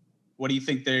 What do you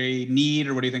think they need,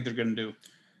 or what do you think they're going to do?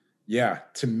 Yeah,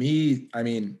 to me, I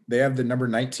mean, they have the number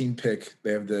 19 pick.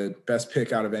 They have the best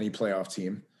pick out of any playoff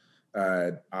team,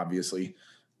 obviously.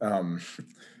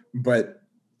 But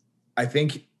I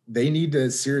think they need to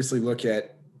seriously look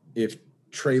at if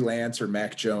Trey Lance or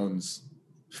Mac Jones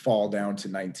fall down to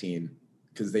 19,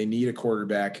 because they need a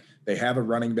quarterback. They have a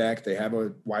running back. They have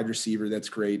a wide receiver that's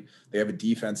great. They have a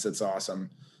defense that's awesome.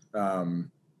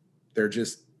 They're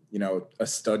just, a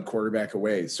stud quarterback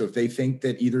away. So if they think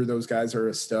that either of those guys are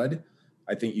a stud,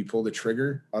 I think you pull the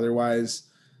trigger. Otherwise,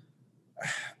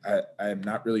 I'm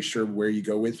not really sure where you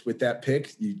go with that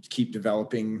pick. You keep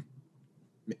developing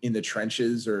in the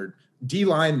trenches, or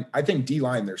D-line. I think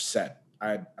D-line, they're set.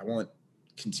 I want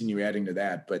continue adding to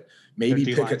that, but Their maybe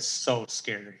D-line's so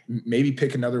scary. Maybe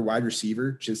pick another wide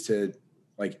receiver just to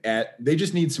they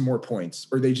just need some more points,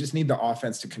 or they just need the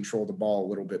offense to control the ball a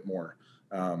little bit more.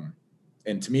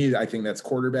 And to me, I think that's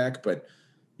quarterback, but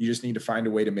you just need to find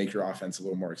a way to make your offense a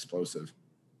little more explosive.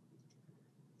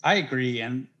 I agree.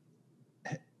 And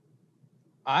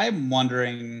I'm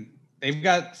wondering, they've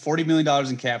got $40 million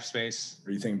in cap space.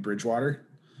 Are you thinking Bridgewater?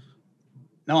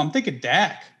 No, I'm thinking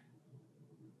Dak.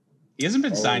 He hasn't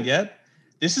been signed yet.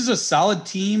 This is a solid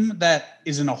team that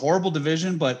is in a horrible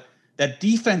division, but that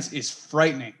defense is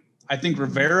frightening. I think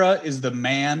Rivera is the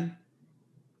man.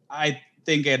 I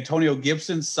think Antonio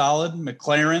Gibson's solid.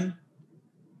 McLaren,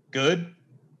 good.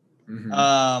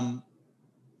 Mm-hmm.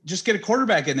 Just get a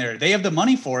quarterback in there. They have the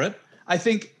money for it. I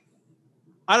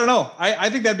don't know. I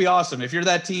think that'd be awesome. If you're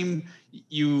that team,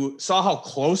 you saw how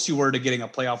close you were to getting a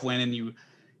playoff win, and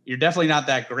you're definitely not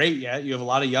that great yet. You have a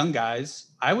lot of young guys.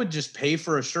 I would just pay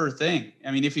for a sure thing.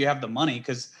 I mean, if you have the money,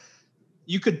 because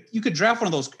you could draft one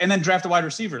of those and then draft a wide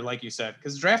receiver, like you said,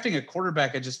 because drafting a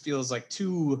quarterback, it just feels like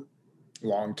too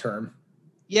long-term.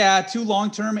 Yeah, too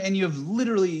long-term. And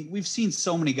we've seen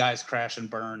so many guys crash and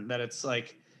burn that it's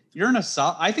like,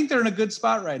 I think they're in a good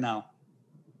spot right now.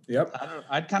 Yep.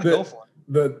 I'd kind of go for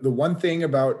it. The one thing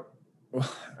about,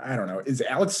 I don't know, is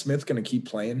Alex Smith going to keep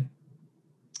playing?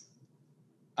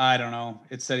 I don't know.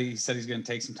 He said he's going to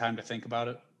take some time to think about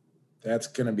it. That's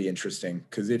going to be interesting,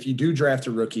 because if you do draft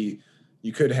a rookie,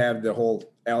 you could have the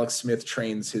whole Alex Smith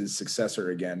trains his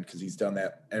successor again, because he's done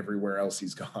that everywhere else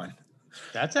he's gone.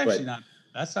 That's actually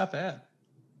that's not bad.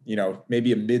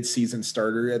 Maybe a mid-season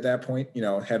starter at that point,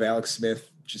 have Alex Smith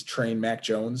just train Mac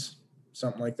Jones,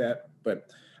 something like that. But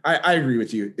I agree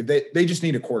with you. They just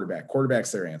need a quarterback.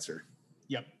 Quarterback's their answer.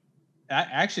 Yep. I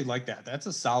actually like that. That's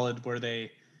a solid where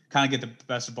they kind of get the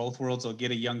best of both worlds. They'll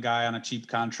get a young guy on a cheap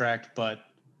contract, but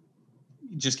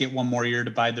just get one more year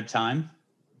to bide their time.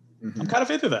 Mm-hmm. I'm kind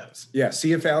of into that. Yeah.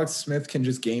 See if Alex Smith can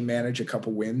just game manage a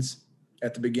couple wins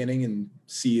at the beginning and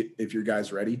see if your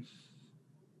guy's ready.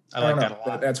 I like that a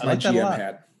lot. That's my GM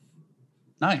hat.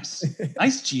 Nice.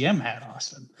 Nice GM hat,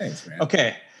 Austin. Thanks, man.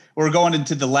 Okay. We're going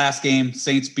into the last game.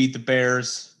 Saints beat the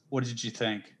Bears. What did you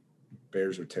think?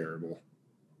 Bears are terrible.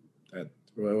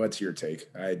 What's your take?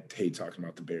 I hate talking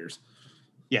about the Bears.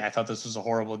 Yeah, I thought this was a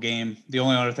horrible game. The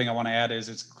only other thing I want to add is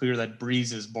it's clear that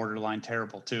Breeze is borderline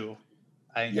terrible too.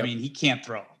 I mean, he can't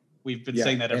throw. We've been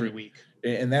saying that every week.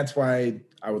 And that's why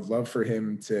I would love for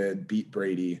him to beat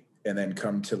Brady and then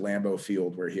come to Lambeau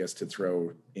Field where he has to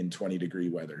throw in 20-degree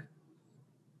weather.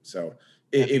 So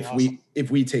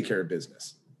if we take care of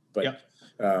business, but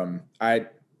I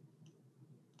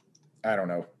don't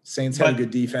know. Saints have a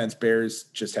good defense. Bears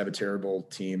just have a terrible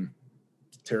team,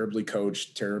 terribly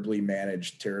coached, terribly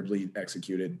managed, terribly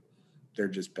executed. They're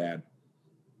just bad.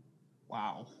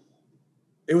 Wow.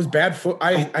 It was bad.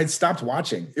 I stopped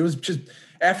watching. It was just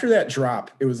after that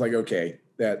drop, it was like, okay,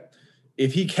 that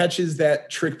if he catches that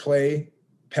trick play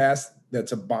pass,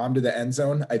 that's a bomb to the end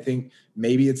zone, I think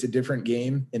maybe it's a different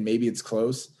game and maybe it's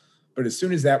close. But as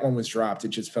soon as that one was dropped, it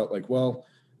just felt like, well,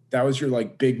 that was your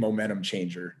like big momentum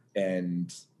changer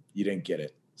and you didn't get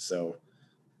it. So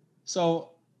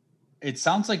it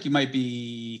sounds like you might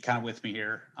be kind of with me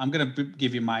here. I'm going to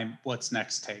give you my what's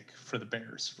next take for the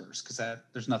Bears first, because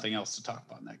there's nothing else to talk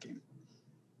about in that game.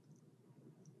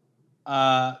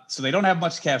 So they don't have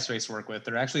much cap space to work with.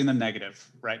 They're actually in the negative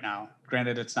right now.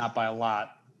 Granted, it's not by a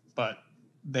lot, but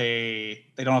they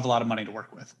don't have a lot of money to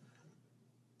work with.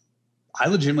 I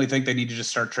legitimately think they need to just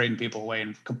start trading people away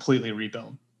and completely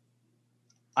rebuild.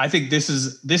 I think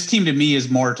this team to me is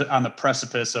more on the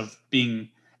precipice of being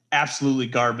absolutely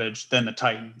garbage than the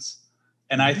Titans.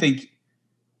 And I think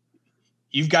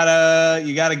you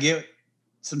gotta get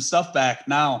some stuff back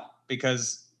now,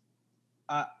 because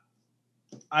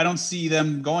I don't see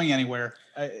them going anywhere.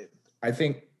 I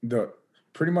think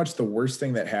pretty much the worst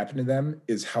thing that happened to them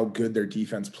is how good their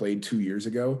defense played 2 years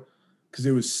ago. Because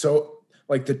it was so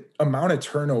like the amount of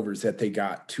turnovers that they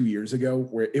got 2 years ago,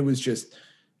 where it was just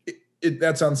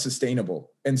that's unsustainable.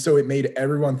 And so it made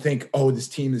everyone think, oh, this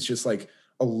team is just like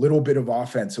a little bit of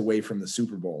offense away from the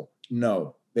Super Bowl.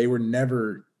 No, they were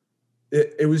never.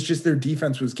 It was just their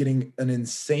defense was getting an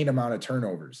insane amount of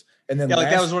turnovers. And then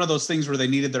that was one of those things where they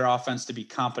needed their offense to be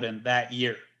competent that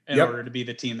year in order to be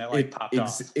the team that popped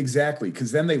off. Exactly.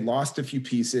 Because then they lost a few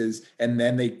pieces and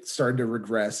then they started to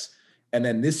regress. And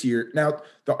then this year, now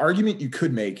the argument you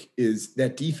could make is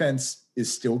that defense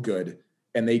is still good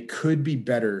and they could be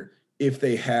better if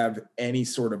they have any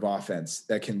sort of offense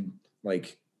that can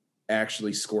like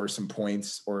actually score some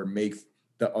points or make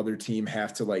the other team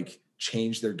have to like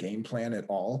change their game plan at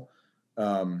all.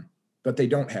 but they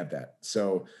don't have that.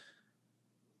 So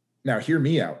now hear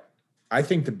me out. I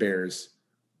think the Bears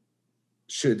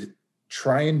should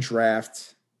try and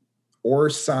draft or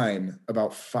sign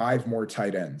about 5 more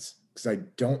tight ends, because I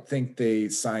don't think they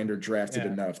signed or drafted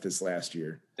enough this last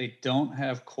year. They don't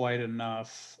have quite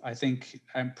enough.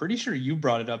 I'm pretty sure you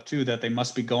brought it up too, that they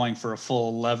must be going for a full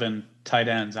 11 tight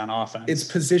ends on offense. It's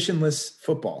positionless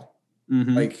football.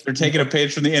 Mm-hmm. Like they're taking a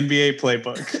page from the NBA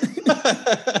playbook.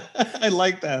 I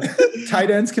like that.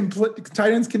 Tight ends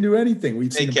can do anything.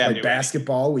 We've seen them play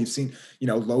basketball. We've seen,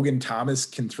 Logan Thomas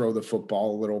can throw the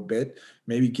football a little bit.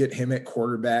 Maybe get him at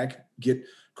quarterback, get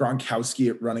Gronkowski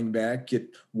at running back, get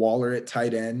Waller at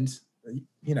tight end.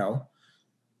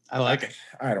 I like it.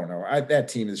 I don't know. That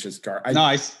team is just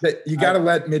nice. You got to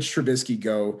let Mitch Trubisky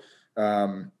go.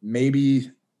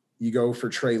 Maybe you go for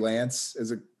Trey Lance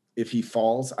if he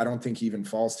falls. I don't think he even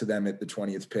falls to them at the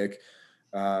 20th pick.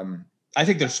 I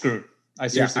think they're screwed. I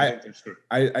seriously think they're screwed.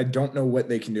 I don't know what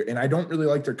they can do. And I don't really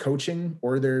like their coaching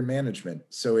or their management.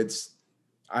 So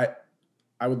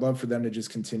I would love for them to just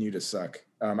continue to suck.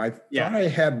 I thought I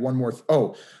had one more.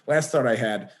 Last thought I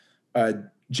had,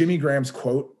 Jimmy Graham's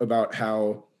quote about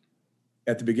how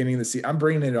at the beginning of the season, I'm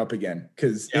bringing it up again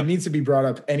because it needs to be brought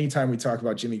up anytime we talk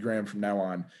about Jimmy Graham from now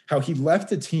on, how he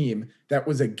left a team that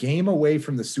was a game away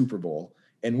from the Super Bowl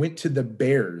and went to the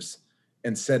Bears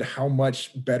and said how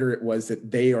much better it was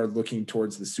that they are looking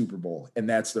towards the Super Bowl and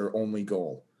that's their only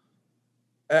goal.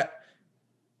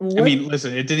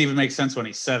 Listen, it didn't even make sense when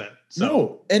he said it. So.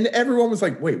 No. And everyone was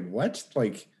like, wait, what?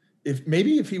 Like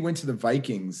if he went to the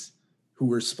Vikings, who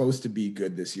were supposed to be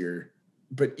good this year,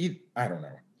 but I don't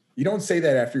know. You don't say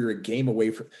that after you're a game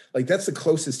away from, like, that's the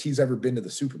closest he's ever been to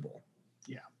the Super Bowl.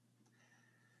 Yeah.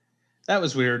 That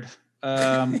was weird.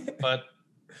 But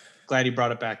glad he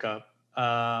brought it back up.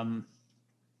 I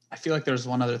feel like there's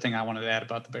one other thing I wanted to add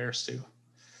about the Bears too.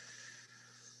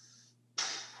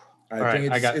 I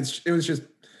think it was just,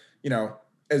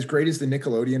 as great as the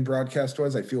Nickelodeon broadcast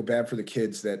was, I feel bad for the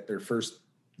kids that their first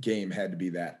game had to be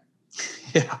that.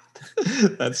 Yeah,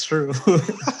 that's true.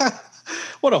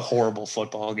 What a horrible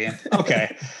football game.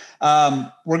 Okay.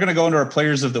 We're going to go into our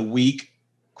players of the week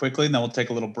quickly, and then we'll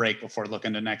take a little break before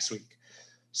looking to next week.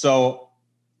 So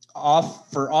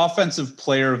for offensive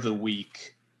player of the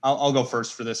week, I'll go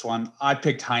first for this one. I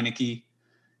picked Heineke,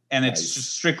 and it's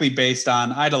just strictly based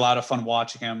on, I had a lot of fun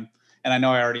watching him. And I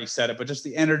know I already said it, but just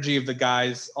the energy of the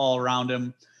guys all around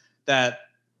him, that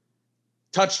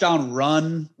touchdown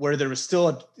run where there was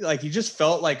still you just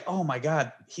felt like, oh my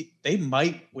God, they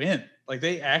might win. Like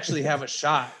they actually have a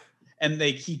shot, and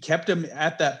he kept him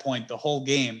at that point the whole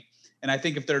game. And I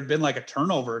think if there had been like a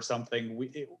turnover or something,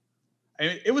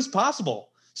 it was possible.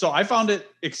 So I found it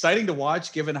exciting to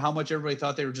watch, given how much everybody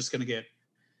thought they were just going to get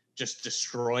just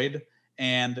destroyed.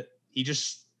 And he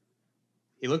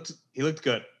looked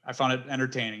good. I found it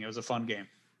entertaining. It was a fun game.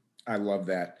 I love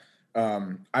that.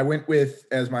 I went with,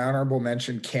 as my honorable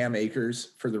mention, Cam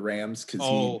Akers for the Rams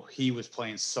because he was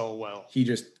playing so well. He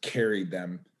just carried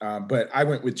them. But I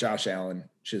went with Josh Allen.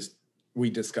 We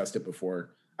discussed it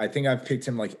before. I think I've picked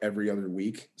him like every other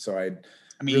week. So I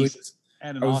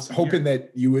was hoping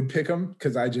that you would pick him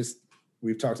because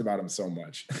we've talked about him so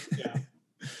much. Yeah.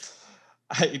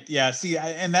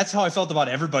 And that's how I felt about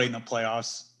everybody in the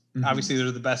playoffs. Mm-hmm. Obviously,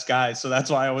 they're the best guys. So that's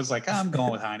why I was like, I'm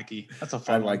going with Heineke. That's a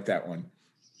fun one. I like that one.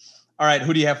 All right,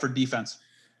 who do you have for defense?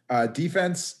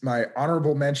 Defense, my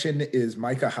honorable mention is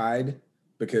Micah Hyde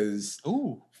because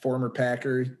former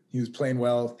Packer, he was playing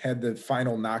well, had the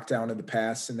final knockdown of the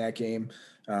pass in that game.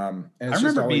 And I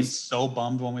remember being so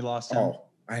bummed when we lost him. Oh,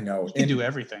 I know. He can do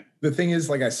everything. The thing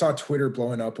is, I saw Twitter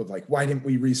blowing up with why didn't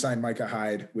we re-sign Micah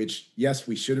Hyde? Which, yes,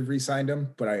 we should have re-signed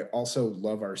him, but I also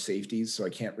love our safeties, so I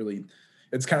can't really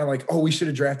 – it's kind of like, we should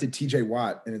have drafted TJ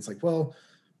Watt. And it's like, well –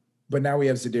 but now we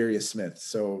have Zadarius Smith.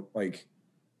 So I'm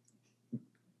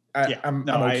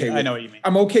okay. I know what you mean.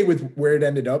 I'm okay with where it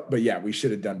ended up, but yeah, we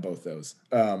should have done both those.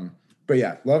 But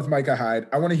yeah, loved Micah Hyde.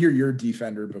 I want to hear your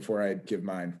defender before I give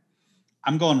mine.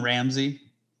 I'm going Ramsey.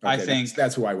 Okay, I think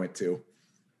that's who I went to.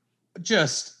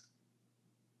 Just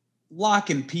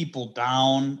locking people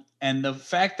down. And the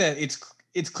fact that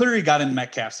it's clear he got in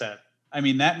Metcalf's head. I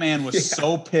mean, that man was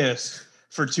so pissed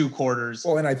for 2 quarters.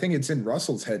 Well, and I think it's in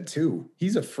Russell's head too.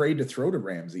 He's afraid to throw to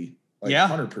Ramsey,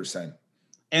 100%.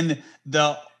 And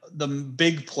the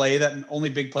big play, that only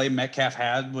big play Metcalf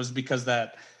had was because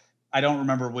that, I don't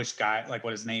remember which guy,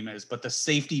 what his name is, but the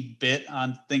safety bit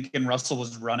on thinking Russell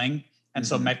was running. And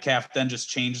so Metcalf then just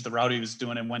changed the route he was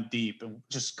doing and went deep and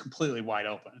just completely wide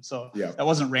open. So that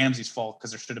wasn't Ramsey's fault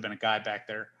because there should have been a guy back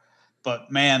there. But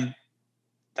man,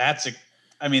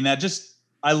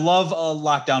 I love a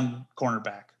lockdown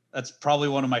cornerback. That's probably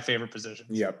one of my favorite positions.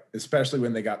 Yep. Especially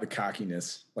when they got the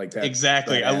cockiness like that.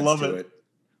 Exactly. I love it. it.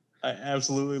 I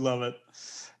absolutely love it.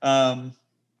 I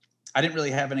didn't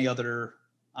really have any other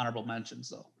honorable mentions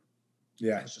though.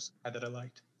 Yeah. It's just a guy that I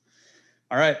liked.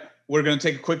 All right. We're going to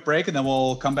take a quick break and then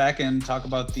we'll come back and talk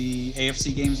about the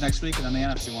AFC games next week and then the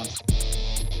NFC ones.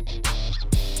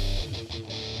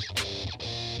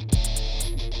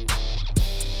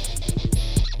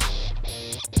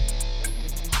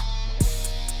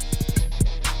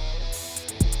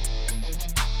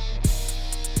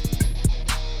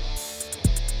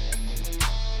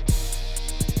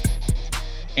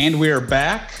 And we are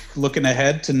back looking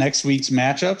ahead to next week's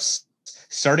matchups,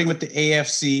 starting with the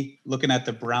AFC, looking at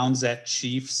the Browns at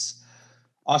Chiefs.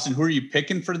 Austin, who are you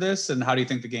picking for this, and how do you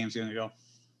think the game's going to go?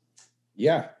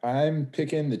 Yeah, I'm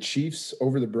picking the Chiefs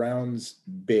over the Browns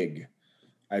big.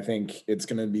 I think it's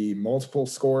going to be multiple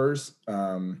scores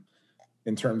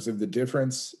in terms of the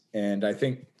difference, and I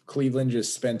think Cleveland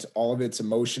just spent all of its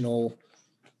emotional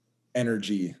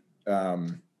energy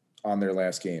on their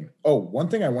last game. Oh, one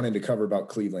thing I wanted to cover about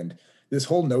Cleveland, this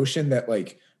whole notion that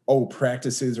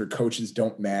practices or coaches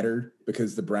don't matter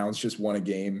because the Browns just won a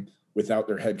game without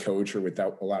their head coach or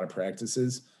without a lot of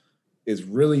practices is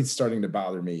really starting to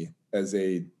bother me as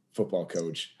a football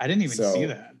coach. I didn't even see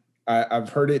that. I've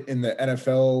heard it in the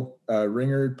NFL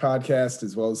Ringer podcast,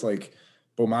 as well as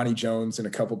Bomani Jones and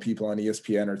a couple people on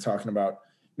ESPN are talking about.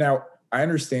 Now, I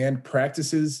understand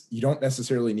practices, you don't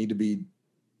necessarily need to be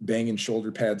banging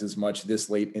shoulder pads as much this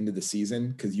late into the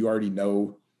season because you already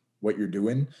know what you're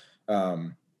doing.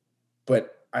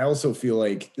 But I also feel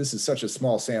like this is such a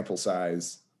small sample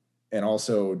size. And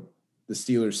also the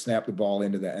Steelers snapped the ball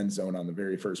into the end zone on the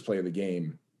very first play of the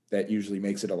game. That usually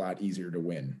makes it a lot easier to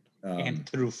win. And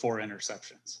threw 4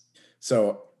 interceptions.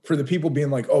 So for the people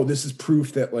being like, oh, this is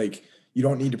proof that you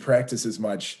don't need to practice as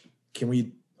much. Can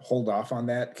we hold off on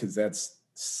that? Because that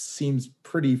seems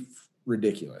pretty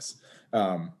ridiculous.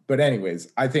 But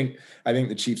anyways, I think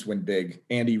the Chiefs win big.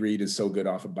 Andy Reid is so good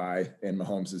off a bye, and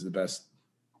Mahomes is the best,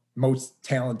 most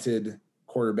talented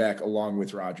quarterback along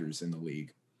with Rodgers in the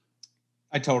league.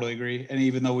 I totally agree. And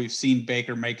even though we've seen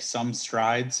Baker make some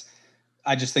strides,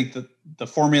 I just think that the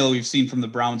formula we've seen from the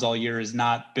Browns all year is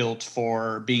not built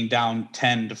for being down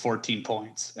 10 to 14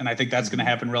 points. And I think that's going to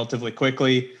happen relatively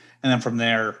quickly. And then from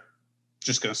there,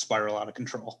 just going to spiral out of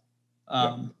control.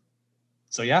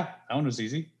 So yeah, that one was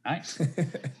easy. Nice.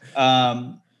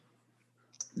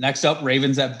 Next up,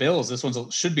 Ravens at Bills. This one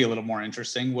should be a little more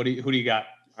interesting. Who do you got?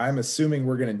 I'm assuming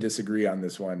we're going to disagree on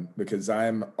this one because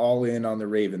I'm all in on the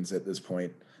Ravens at this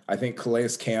point. I think Calais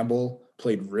Campbell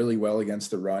played really well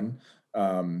against the run.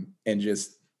 And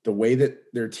just the way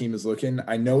that their team is looking,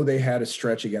 I know they had a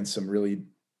stretch against some really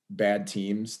bad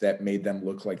teams that made them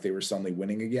look like they were suddenly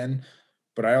winning again.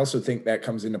 But I also think that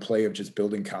comes into play of just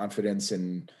building confidence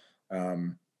and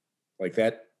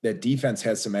that defense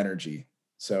has some energy.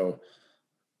 So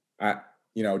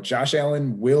Josh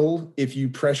Allen will, if you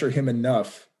pressure him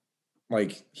enough,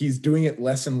 he's doing it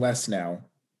less and less now,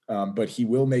 but he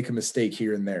will make a mistake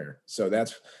here and there. So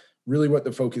that's really what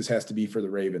the focus has to be for the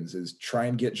Ravens is try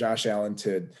and get Josh Allen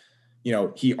to,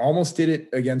 he almost did it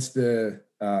against the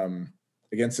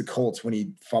Colts when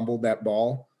he fumbled that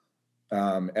ball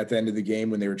at the end of the game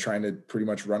when they were trying to pretty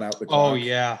much run out the clock. Oh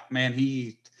yeah, man.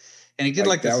 He did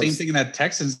the same thing in that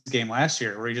Texans game last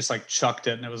year where he just chucked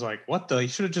it and it was what the, he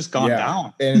should have just gone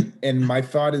down. and my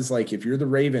thought is if you're the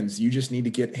Ravens, you just need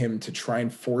to get him to try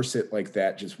and force it like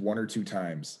that just 1 or 2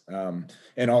 times.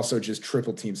 And also just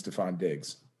triple team Stephon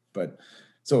Diggs. But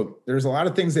so there's a lot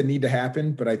of things that need to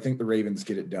happen, but I think the Ravens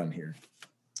get it done here.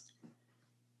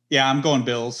 Yeah, I'm going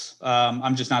Bills.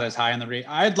 I'm just not as high on the rate.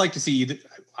 I'd like to see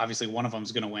obviously one of them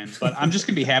is going to win, but I'm just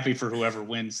going to be happy for whoever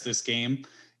wins this game,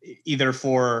 either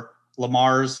for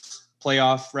Lamar's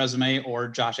playoff resume or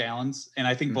Josh Allen's. And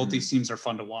I think both these teams are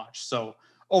fun to watch. So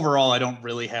overall, I don't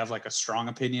really have a strong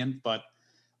opinion, but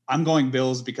I'm going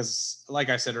Bills because like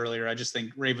I said earlier, I just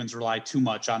think Ravens rely too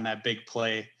much on that big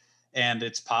play. And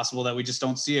it's possible that we just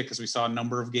don't see it because we saw a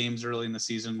number of games early in the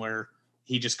season where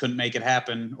he just couldn't make it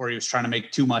happen or he was trying to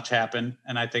make too much happen.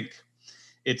 And I think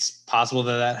it's possible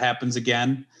that happens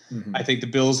again. I think the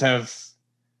Bills have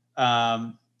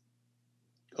a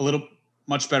little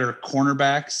much better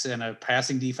cornerbacks and a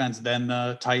passing defense than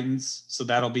the Titans. So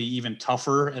that'll be even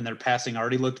tougher. And their passing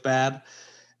already looked bad.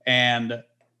 And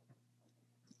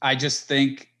I just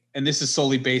think, and this is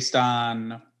solely based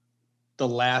on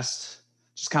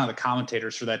just kind of the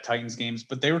commentators for that Titans games,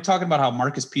 but they were talking about how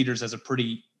Marcus Peters has a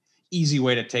pretty easy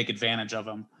way to take advantage of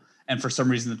him. And for some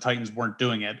reason, the Titans weren't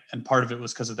doing it. And part of it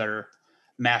was because of their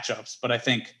matchups. But I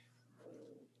think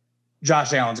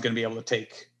Josh Allen's going to be able to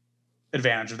take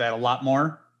advantage of that a lot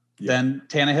more than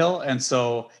Tannehill. And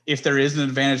so if there is an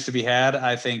advantage to be had,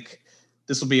 I think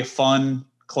this will be a fun,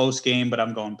 close game, but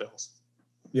I'm going Bills.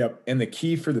 Yep. And the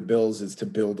key for the Bills is to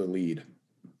build a lead.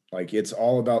 Like, it's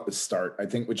all about the start. I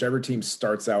think whichever team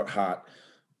starts out hot,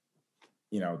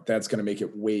 that's going to make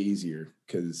it way easier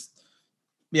because.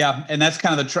 Yeah. And that's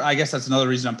kind of I guess that's another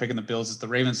reason I'm picking the Bills is the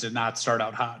Ravens did not start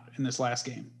out hot in this last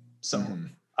game. So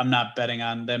I'm not betting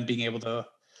on them being able to,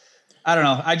 I don't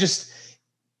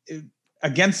know.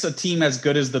 Against a team as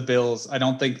good as the Bills, I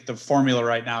don't think the formula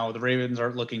right now, the Ravens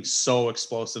aren't looking so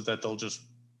explosive that they'll just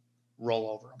roll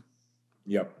over them.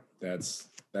 Yep. That's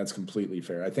completely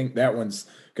fair. I think that one's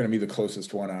going to be the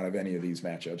closest one out of any of these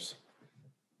matchups.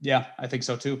 Yeah, I think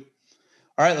so too.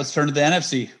 All right, let's turn to the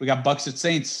NFC. We got Bucs at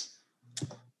Saints.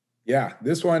 Yeah,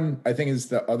 this one I think is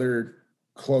the other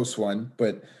close one,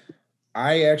 but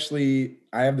I have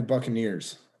the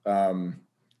Buccaneers. I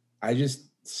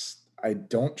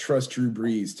don't trust Drew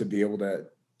Brees to be able to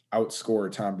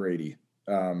outscore Tom Brady.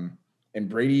 And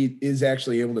Brady is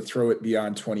actually able to throw it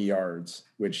beyond 20 yards,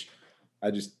 which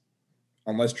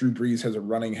unless Drew Brees has a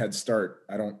running head start,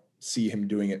 I don't see him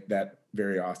doing it that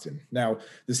very often. Now,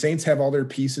 the Saints have all their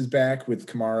pieces back with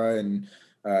Kamara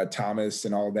and Thomas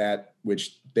and all that,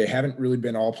 which they haven't really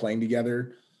been all playing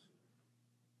together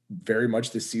very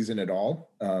much this season at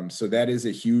all. So that is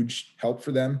a huge help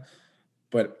for them.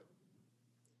 But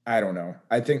I don't know.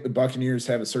 I think the Buccaneers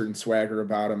have a certain swagger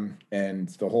about them, and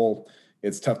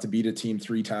it's tough to beat a team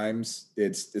 3 times.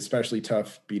 It's especially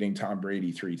tough beating Tom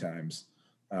Brady 3 times.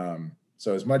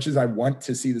 So as much as I want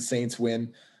to see the Saints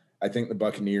win, I think the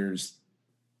Buccaneers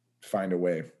find a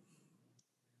way.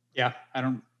 Yeah, I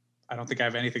don't think I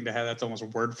have anything to have. That's almost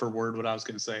word for word what I was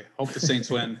going to say. Hope the Saints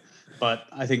win, but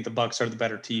I think the Bucs are the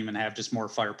better team and have just more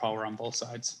firepower on both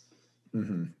sides.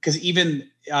 Because even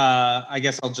I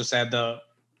guess I'll just add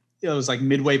it was like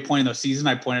midway point in the season,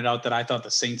 I pointed out that I thought the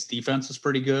Saints defense was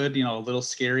pretty good, a little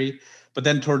scary, but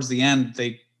then towards the end,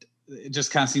 it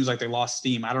just kind of seems like they lost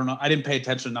steam. I don't know. I didn't pay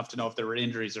attention enough to know if there were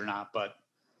injuries or not, but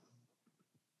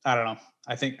I don't know.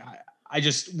 I think I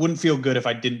just wouldn't feel good if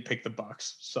I didn't pick the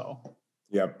Bucs. So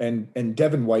yeah, and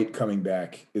Devin White coming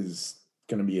back is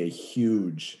going to be a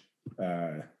huge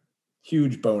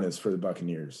bonus for the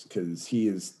Buccaneers because he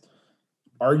is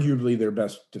arguably their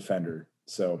best defender.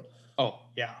 So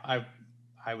yeah,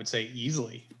 I would say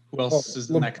easily. Who else is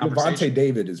in that conversation? Levante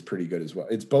David is pretty good as well.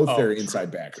 It's both their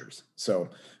inside backers. So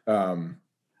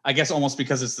I guess almost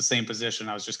because it's the same position,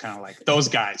 I was just kind of like those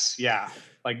guys. Yeah,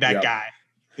 like that guy.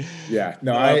 Yeah,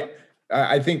 no,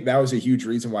 I think that was a huge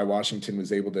reason why Washington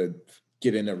was able to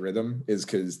get in a rhythm is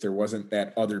because there wasn't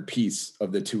that other piece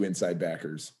of the 2 inside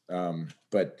backers.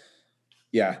 But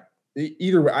yeah,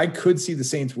 either way, I could see the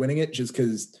Saints winning it just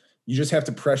because you just have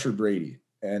to pressure Brady,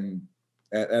 and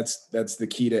that's the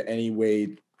key to any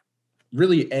way.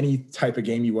 Really, any type of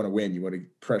game you want to win, you want to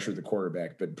pressure the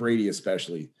quarterback, but Brady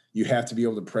especially, you have to be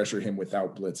able to pressure him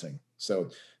without blitzing. So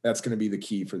that's going to be the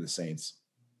key for the Saints.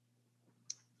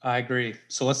 I agree.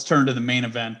 So let's turn to the main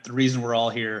event, the reason we're all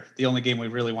here, the only game we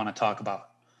really want to talk about.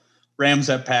 Rams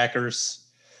at Packers.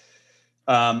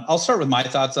 I'll start with my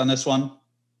thoughts on this one.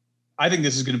 I think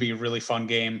this is going to be a really fun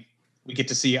game. We get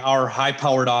to see our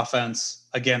high-powered offense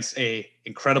against a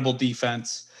incredible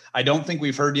defense. I don't think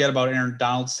we've heard yet about Aaron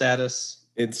Donald's status.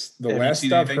 It's the last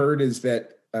stuff I've heard is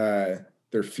that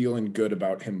they're feeling good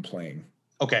about him playing.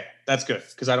 Okay, that's good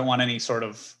because I don't want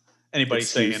anybody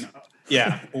saying,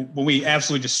 yeah, when we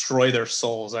absolutely destroy their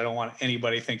souls, I don't want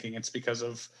anybody thinking it's because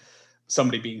of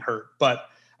somebody being hurt. But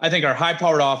I think our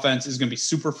high-powered offense is going to be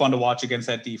super fun to watch against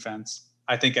that defense.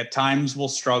 I think at times we'll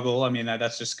struggle. I mean,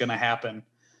 that's just going to happen.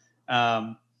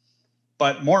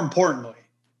 But more importantly,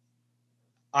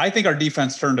 I think our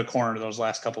defense turned a corner those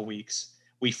last couple of weeks.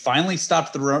 We finally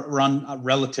stopped the run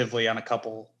relatively on a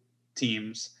couple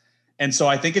teams. And so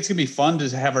I think it's going to be fun to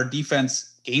have our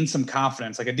defense gain some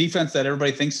confidence, like a defense that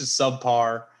everybody thinks is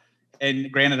subpar. And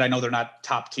granted, I know they're not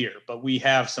top tier, but we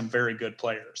have some very good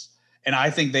players. And I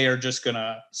think they are just going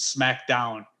to smack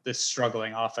down this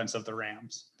struggling offense of the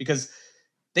Rams because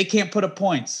they can't put up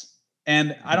points.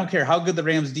 And I don't care how good the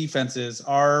Rams defense is.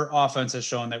 Our offense has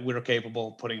shown that we're capable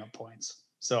of putting up points.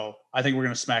 So I think we're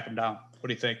going to smack them down. What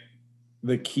do you think?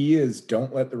 The key is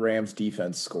don't let the Rams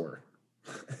defense score.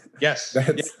 Yes.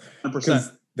 That's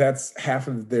 100%. That's half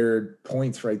of their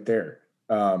points right there.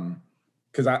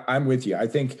 Because I'm with you. I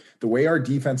think the way our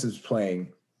defense is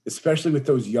playing, especially with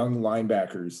those young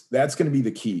linebackers, that's going to be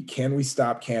the key. Can we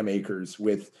stop Cam Akers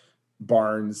with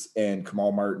Barnes and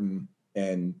Kamal Martin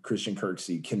and Christian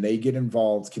Kirksey? Can they get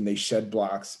involved? Can they shed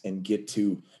blocks and get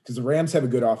to – because the Rams have a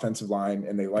good offensive line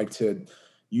and they like to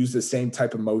use the same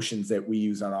type of motions that we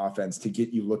use on offense to get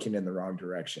you looking in the wrong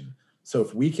direction. So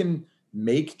if we can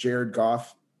make Jared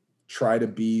Goff try to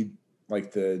be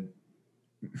like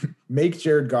make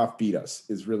Jared Goff beat us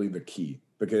is really the key,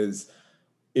 because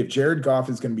if Jared Goff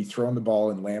is going to be throwing the ball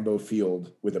in Lambeau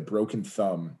Field with a broken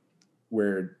thumb,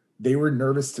 where they were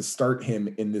nervous to start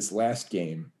him in this last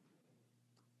game,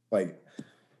 like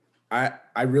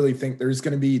I really think he's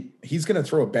going to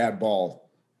throw a bad ball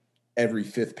every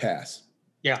fifth pass.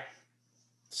 Yeah.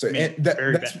 So that's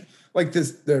bad. Like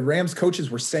the Rams coaches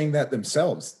were saying that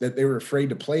themselves, that they were afraid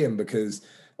to play him because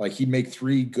like he'd make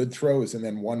 3 good throws and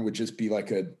then one would just be like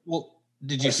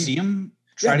did you see him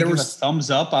try to give a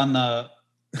thumbs up on the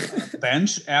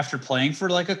bench after playing for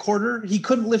like a quarter? He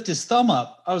couldn't lift his thumb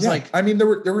up. I was like, I mean, there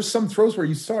were some throws where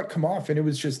you saw it come off and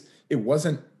it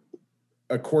wasn't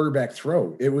a quarterback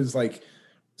throw. It was like,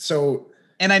 so.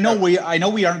 And I know we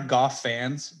aren't Goff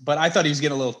fans, but I thought he was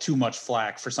getting a little too much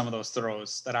flack for some of those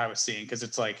throws that I was seeing. Cause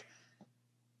it's like,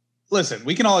 listen,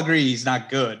 we can all agree he's not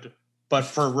good, but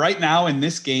for right now in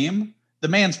this game, the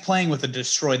man's playing with a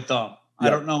destroyed thumb. Yep. I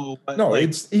don't know. No,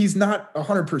 he's not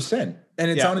 100%,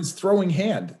 and it's on his throwing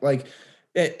hand. Like,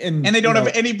 and they don't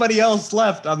have anybody else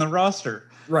left on the roster.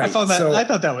 Right. I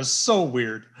thought that was so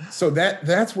weird. So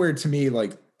that's where, to me,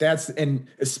 like and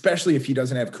especially if he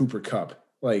doesn't have Cooper Kupp,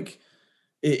 like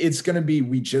it's going to be,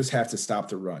 we just have to stop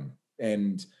the run.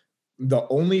 And the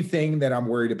only thing that I'm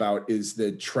worried about is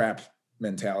the trap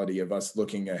mentality of us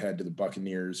looking ahead to the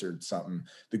Buccaneers or something.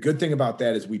 The good thing about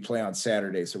that is we play on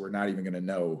Saturday, so we're not even going to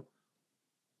know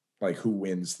like who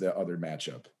wins the other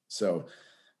matchup. So,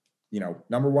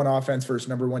 number 1 offense versus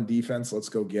number 1 defense. Let's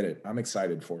go get it. I'm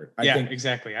excited for it. I think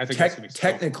exactly. I think that's gonna be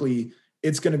technically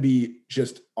it's going to be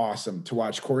just awesome to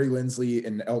watch Corey Linsley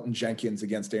and Elton Jenkins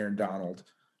against Aaron Donald.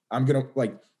 I'm going to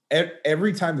like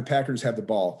every time the Packers have the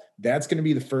ball, that's going to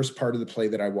be the first part of the play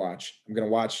that I watch. I'm going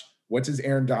to watch, what does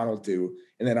Aaron Donald do?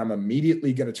 And then I'm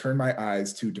immediately going to turn my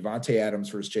eyes to Devontae Adams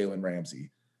versus Jalen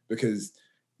Ramsey, because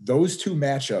those 2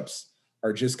 matchups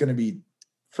are just going to be,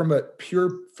 from a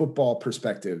pure football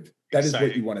perspective, that exciting. Is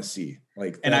what you want to see.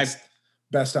 Like, and that's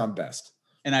best on best.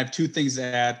 And I have 2 things to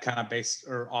add kind of based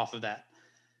or off of that.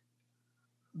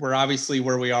 We're obviously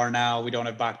where we are now. We don't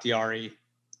have Bakhtiari.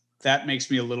 That makes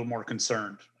me a little more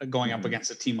concerned going up against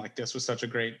a team like this with such a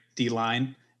great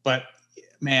D-line. But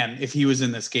man, if he was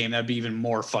in this game, that'd be even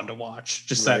more fun to watch.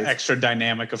 Just that extra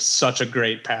dynamic of such a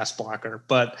great pass blocker.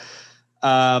 But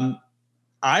I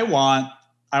want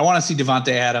to see Devontae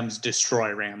Adams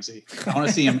destroy Ramsey. I want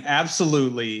to see him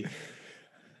absolutely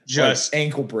just like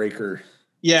ankle breaker.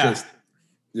 Yeah.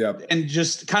 Yeah. And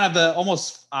just kind of the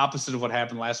almost opposite of what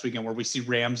happened last weekend, where we see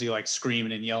Ramsey like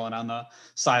screaming and yelling on the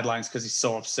sidelines because he's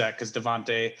so upset because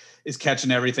Devontae is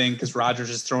catching everything because Rodgers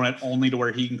is throwing it only to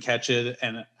where he can catch it.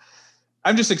 And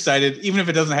I'm just excited, even if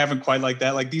it doesn't happen quite like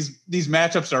that. Like these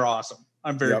matchups are awesome.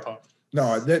 I'm very pumped.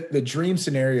 No, the dream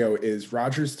scenario is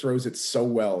Rodgers throws it so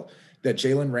well that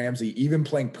Jalen Ramsey, even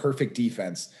playing perfect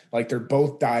defense, like they're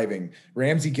both diving.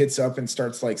 Ramsey gets up and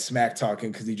starts like smack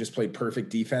talking because he just played perfect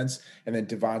defense. And then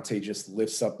Devontae just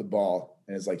lifts up the ball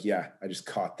and is like, yeah, I just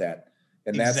caught that.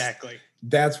 And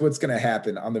that's what's going to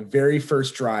happen on the very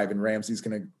first drive. And Ramsey's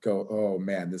going to go, oh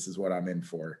man, this is what I'm in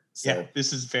for. So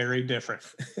this is very different.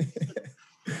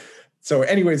 So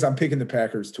anyways, I'm picking the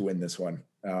Packers to win this one.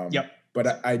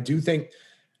 But I think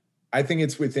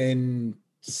it's within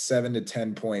 7 to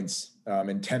 10 points,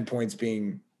 and 10 points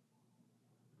being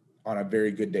on a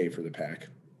very good day for the Pack.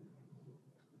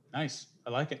 Nice.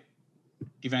 I like it. Do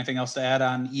you have anything else to add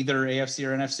on either AFC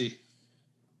or NFC?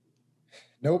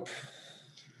 Nope.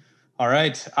 All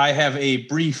right. I have a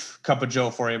brief cup of Joe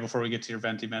for you before we get to your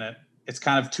venti minute. It's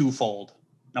kind of twofold.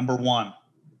 Number 1,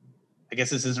 I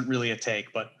guess this isn't really a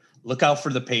take, but look out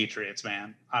for the Patriots,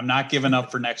 man. I'm not giving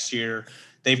up for next year.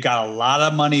 They've got a lot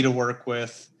of money to work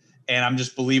with. And I'm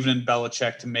just believing in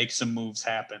Belichick to make some moves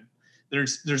happen.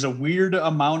 There's a weird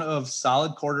amount of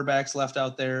solid quarterbacks left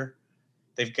out there.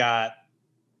 They've got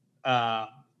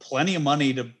plenty of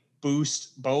money to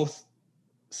boost both.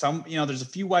 There's a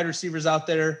few wide receivers out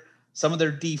there, some of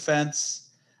their defense.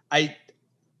 I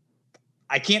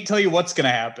can't tell you what's going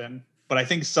to happen, but I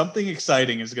think something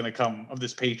exciting is going to come of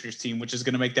this Patriots team, which is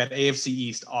going to make that AFC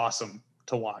East awesome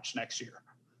to watch next year.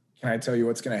 Can I tell you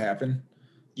what's going to happen?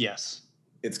 Yes.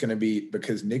 It's going to be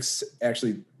because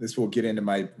this will get into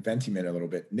my venti minute a little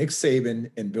bit. Nick Saban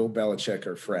and Bill Belichick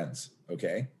are friends.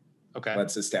 Okay.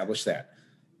 Let's establish that.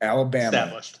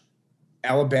 Alabama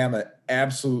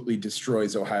absolutely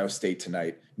destroys Ohio State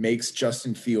tonight, makes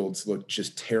Justin Fields look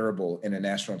just terrible in a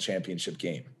national championship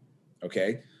game.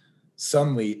 Okay.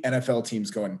 Suddenly NFL teams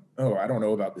going, oh, I don't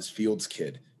know about this Fields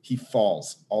kid. He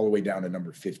falls all the way down to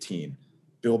number 15.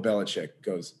 Bill Belichick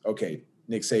goes, okay,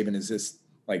 Nick Saban, is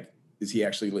he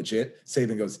actually legit?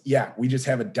 Saban goes, yeah, we just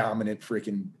have a dominant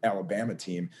freaking Alabama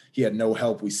team. He had no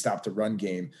help. We stopped the run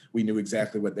game. We knew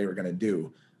exactly what they were going to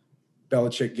do.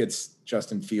 Belichick gets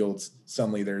Justin Fields.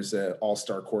 Suddenly there's an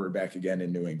all-star quarterback again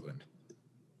in New England.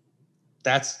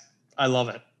 I love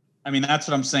it. I mean, that's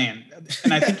what I'm saying.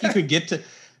 And I think you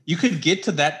could get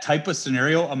to that type of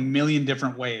scenario a million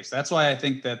different ways. That's why I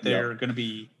think that they're going to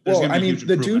be, huge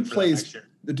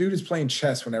the dude is playing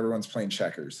chess when everyone's playing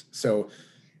checkers. So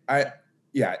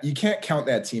you can't count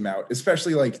that team out,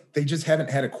 especially like they just haven't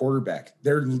had a quarterback.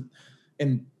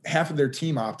 And half of their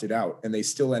team opted out and they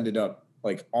still ended up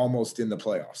like almost in the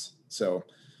playoffs. So,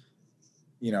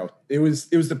 it was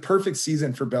the perfect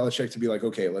season for Belichick to be like,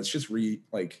 okay, let's just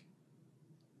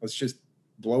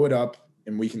blow it up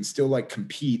and we can still like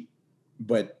compete,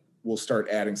 but we'll start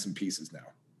adding some pieces now.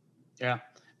 Yeah.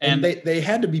 And they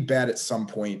had to be bad at some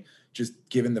point, just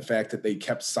given the fact that they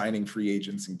kept signing free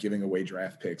agents and giving away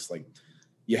draft picks. Like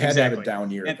you had to have a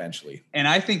down year eventually. And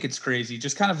I think it's crazy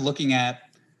just kind of looking at,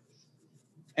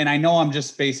 and I know I'm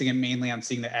just basing it mainly on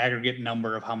seeing the aggregate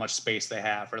number of how much space they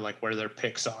have or like where their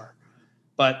picks are.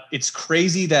 But it's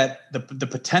crazy that the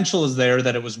potential is there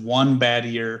that it was one bad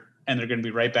year and they're going to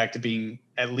be right back to being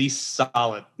at least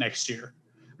solid next year.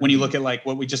 When you look at like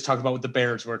what we just talked about with the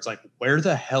Bears, where it's like, where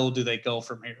the hell do they go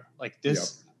from here? Like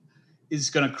this is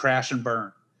going to crash and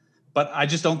burn. But I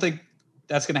just don't think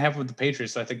that's going to happen with the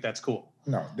Patriots. So I think that's cool.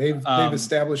 No, they've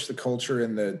established the culture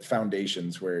and the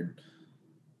foundations where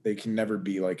they can never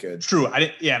be like a true.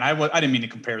 I didn't mean to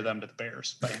compare them to the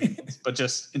Bears, but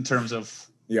just in terms of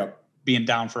being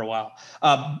down for a while.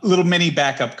 Little mini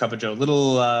backup cup of Joe,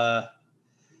 little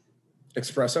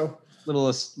espresso, little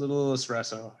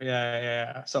espresso.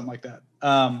 Yeah. Something like that.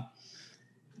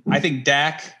 I think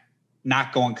Dak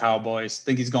not going Cowboys.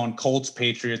 Think he's going Colts,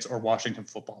 Patriots, or Washington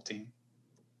football team.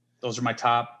 Those are my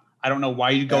top. I don't know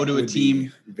why you go to a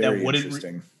team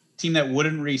that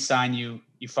wouldn't re-sign you.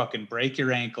 You fucking break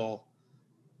your ankle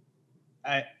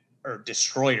or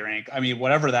destroy your ankle. I mean,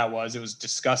 whatever that was, it was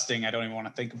disgusting. I don't even want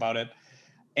to think about it.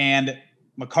 And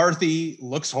McCarthy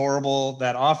looks horrible.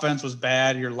 That offense was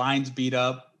bad. Your line's beat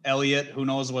up. Elliott, who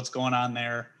knows what's going on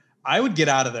there. I would get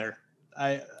out of there.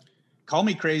 Call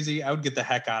me crazy. I would get the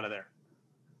heck out of there.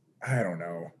 I don't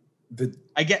know.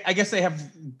 I guess they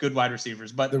have good wide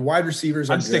receivers, but the wide receivers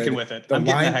are I'm sticking with it. I'm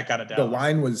getting the heck out of Dallas. The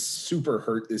line was super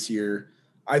hurt this year.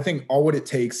 I think all what it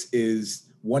takes is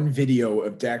one video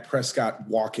of Dak Prescott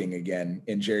walking again,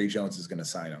 and Jerry Jones is going to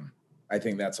sign him. I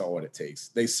think that's all what it takes.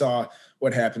 They saw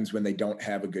what happens when they don't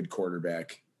have a good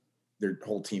quarterback. Their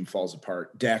whole team falls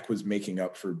apart. Dak was making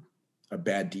up for a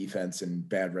bad defense and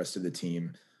bad rest of the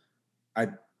team.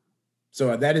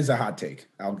 So that is a hot take.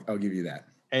 I'll give you that.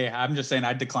 Hey, I'm just saying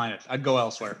I'd decline it. I'd go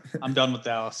elsewhere. I'm done with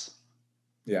Dallas.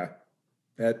 Yeah.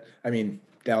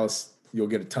 Dallas, you'll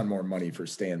get a ton more money for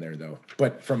staying there though.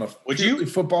 But from a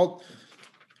football,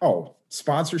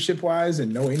 sponsorship wise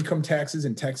and no income taxes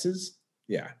in Texas.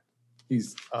 Yeah.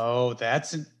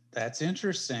 That's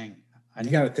interesting. You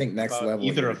got to think next level.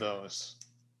 Either of those.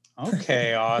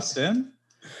 Okay, Austin.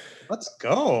 Let's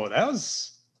go.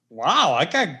 Wow. I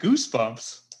got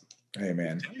goosebumps. Hey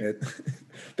man,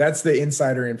 that's the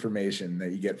insider information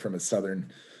that you get from a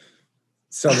Southern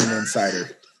insider.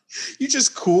 You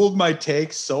just cooled my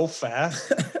take so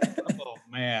fast. Oh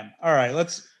man. All right.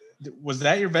 Was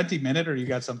that your venti minute or you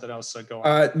got something else to go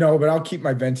on? No, but I'll keep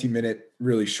my venti minute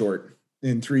really short.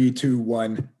 In 3, 2,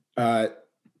 1.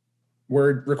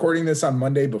 We're recording this on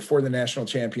Monday before the national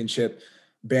championship,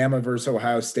 Bama versus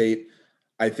Ohio State.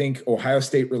 I think Ohio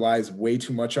State relies way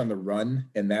too much on the run,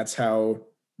 and that's how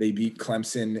they beat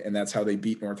Clemson, and that's how they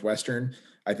beat Northwestern.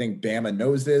 I think Bama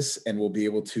knows this and will be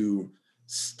able to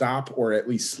stop or at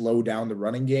least slow down the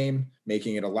running game,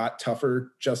 making it a lot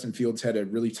tougher. Justin Fields had a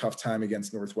really tough time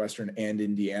against Northwestern and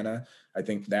Indiana. I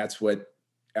think that's what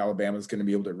Alabama's going to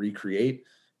be able to recreate.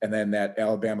 And then that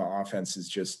Alabama offense is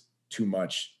just too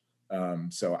much.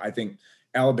 So I think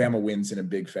Alabama wins in a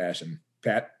big fashion.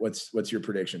 Pat, what's your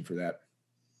prediction for that?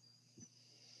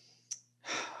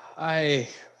 I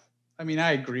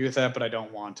agree with that, but I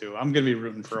don't want to. I'm going to be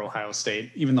rooting for Ohio State,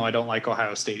 even though I don't like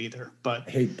Ohio State either. But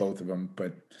I hate both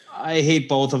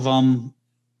of them.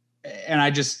 And I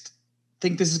just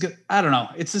think this is good. I don't know.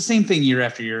 It's the same thing year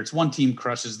after year. It's one team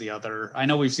crushes the other. I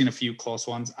know we've seen a few close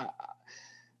ones.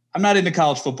 I'm not into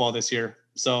college football this year,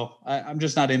 so I'm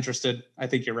just not interested. I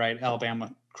think you're right.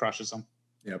 Alabama crushes them.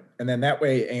 Yep. And then that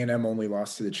way A&M only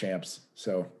lost to the champs.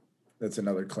 So that's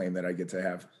another claim that I get to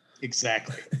have.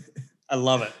 Exactly. I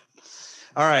love it.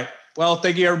 All right. Well,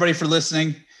 thank you everybody for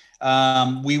listening.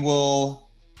 We will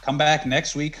come back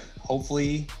next week,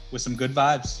 hopefully with some good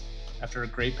vibes after a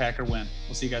great Packer win.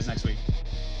 We'll see you guys next week.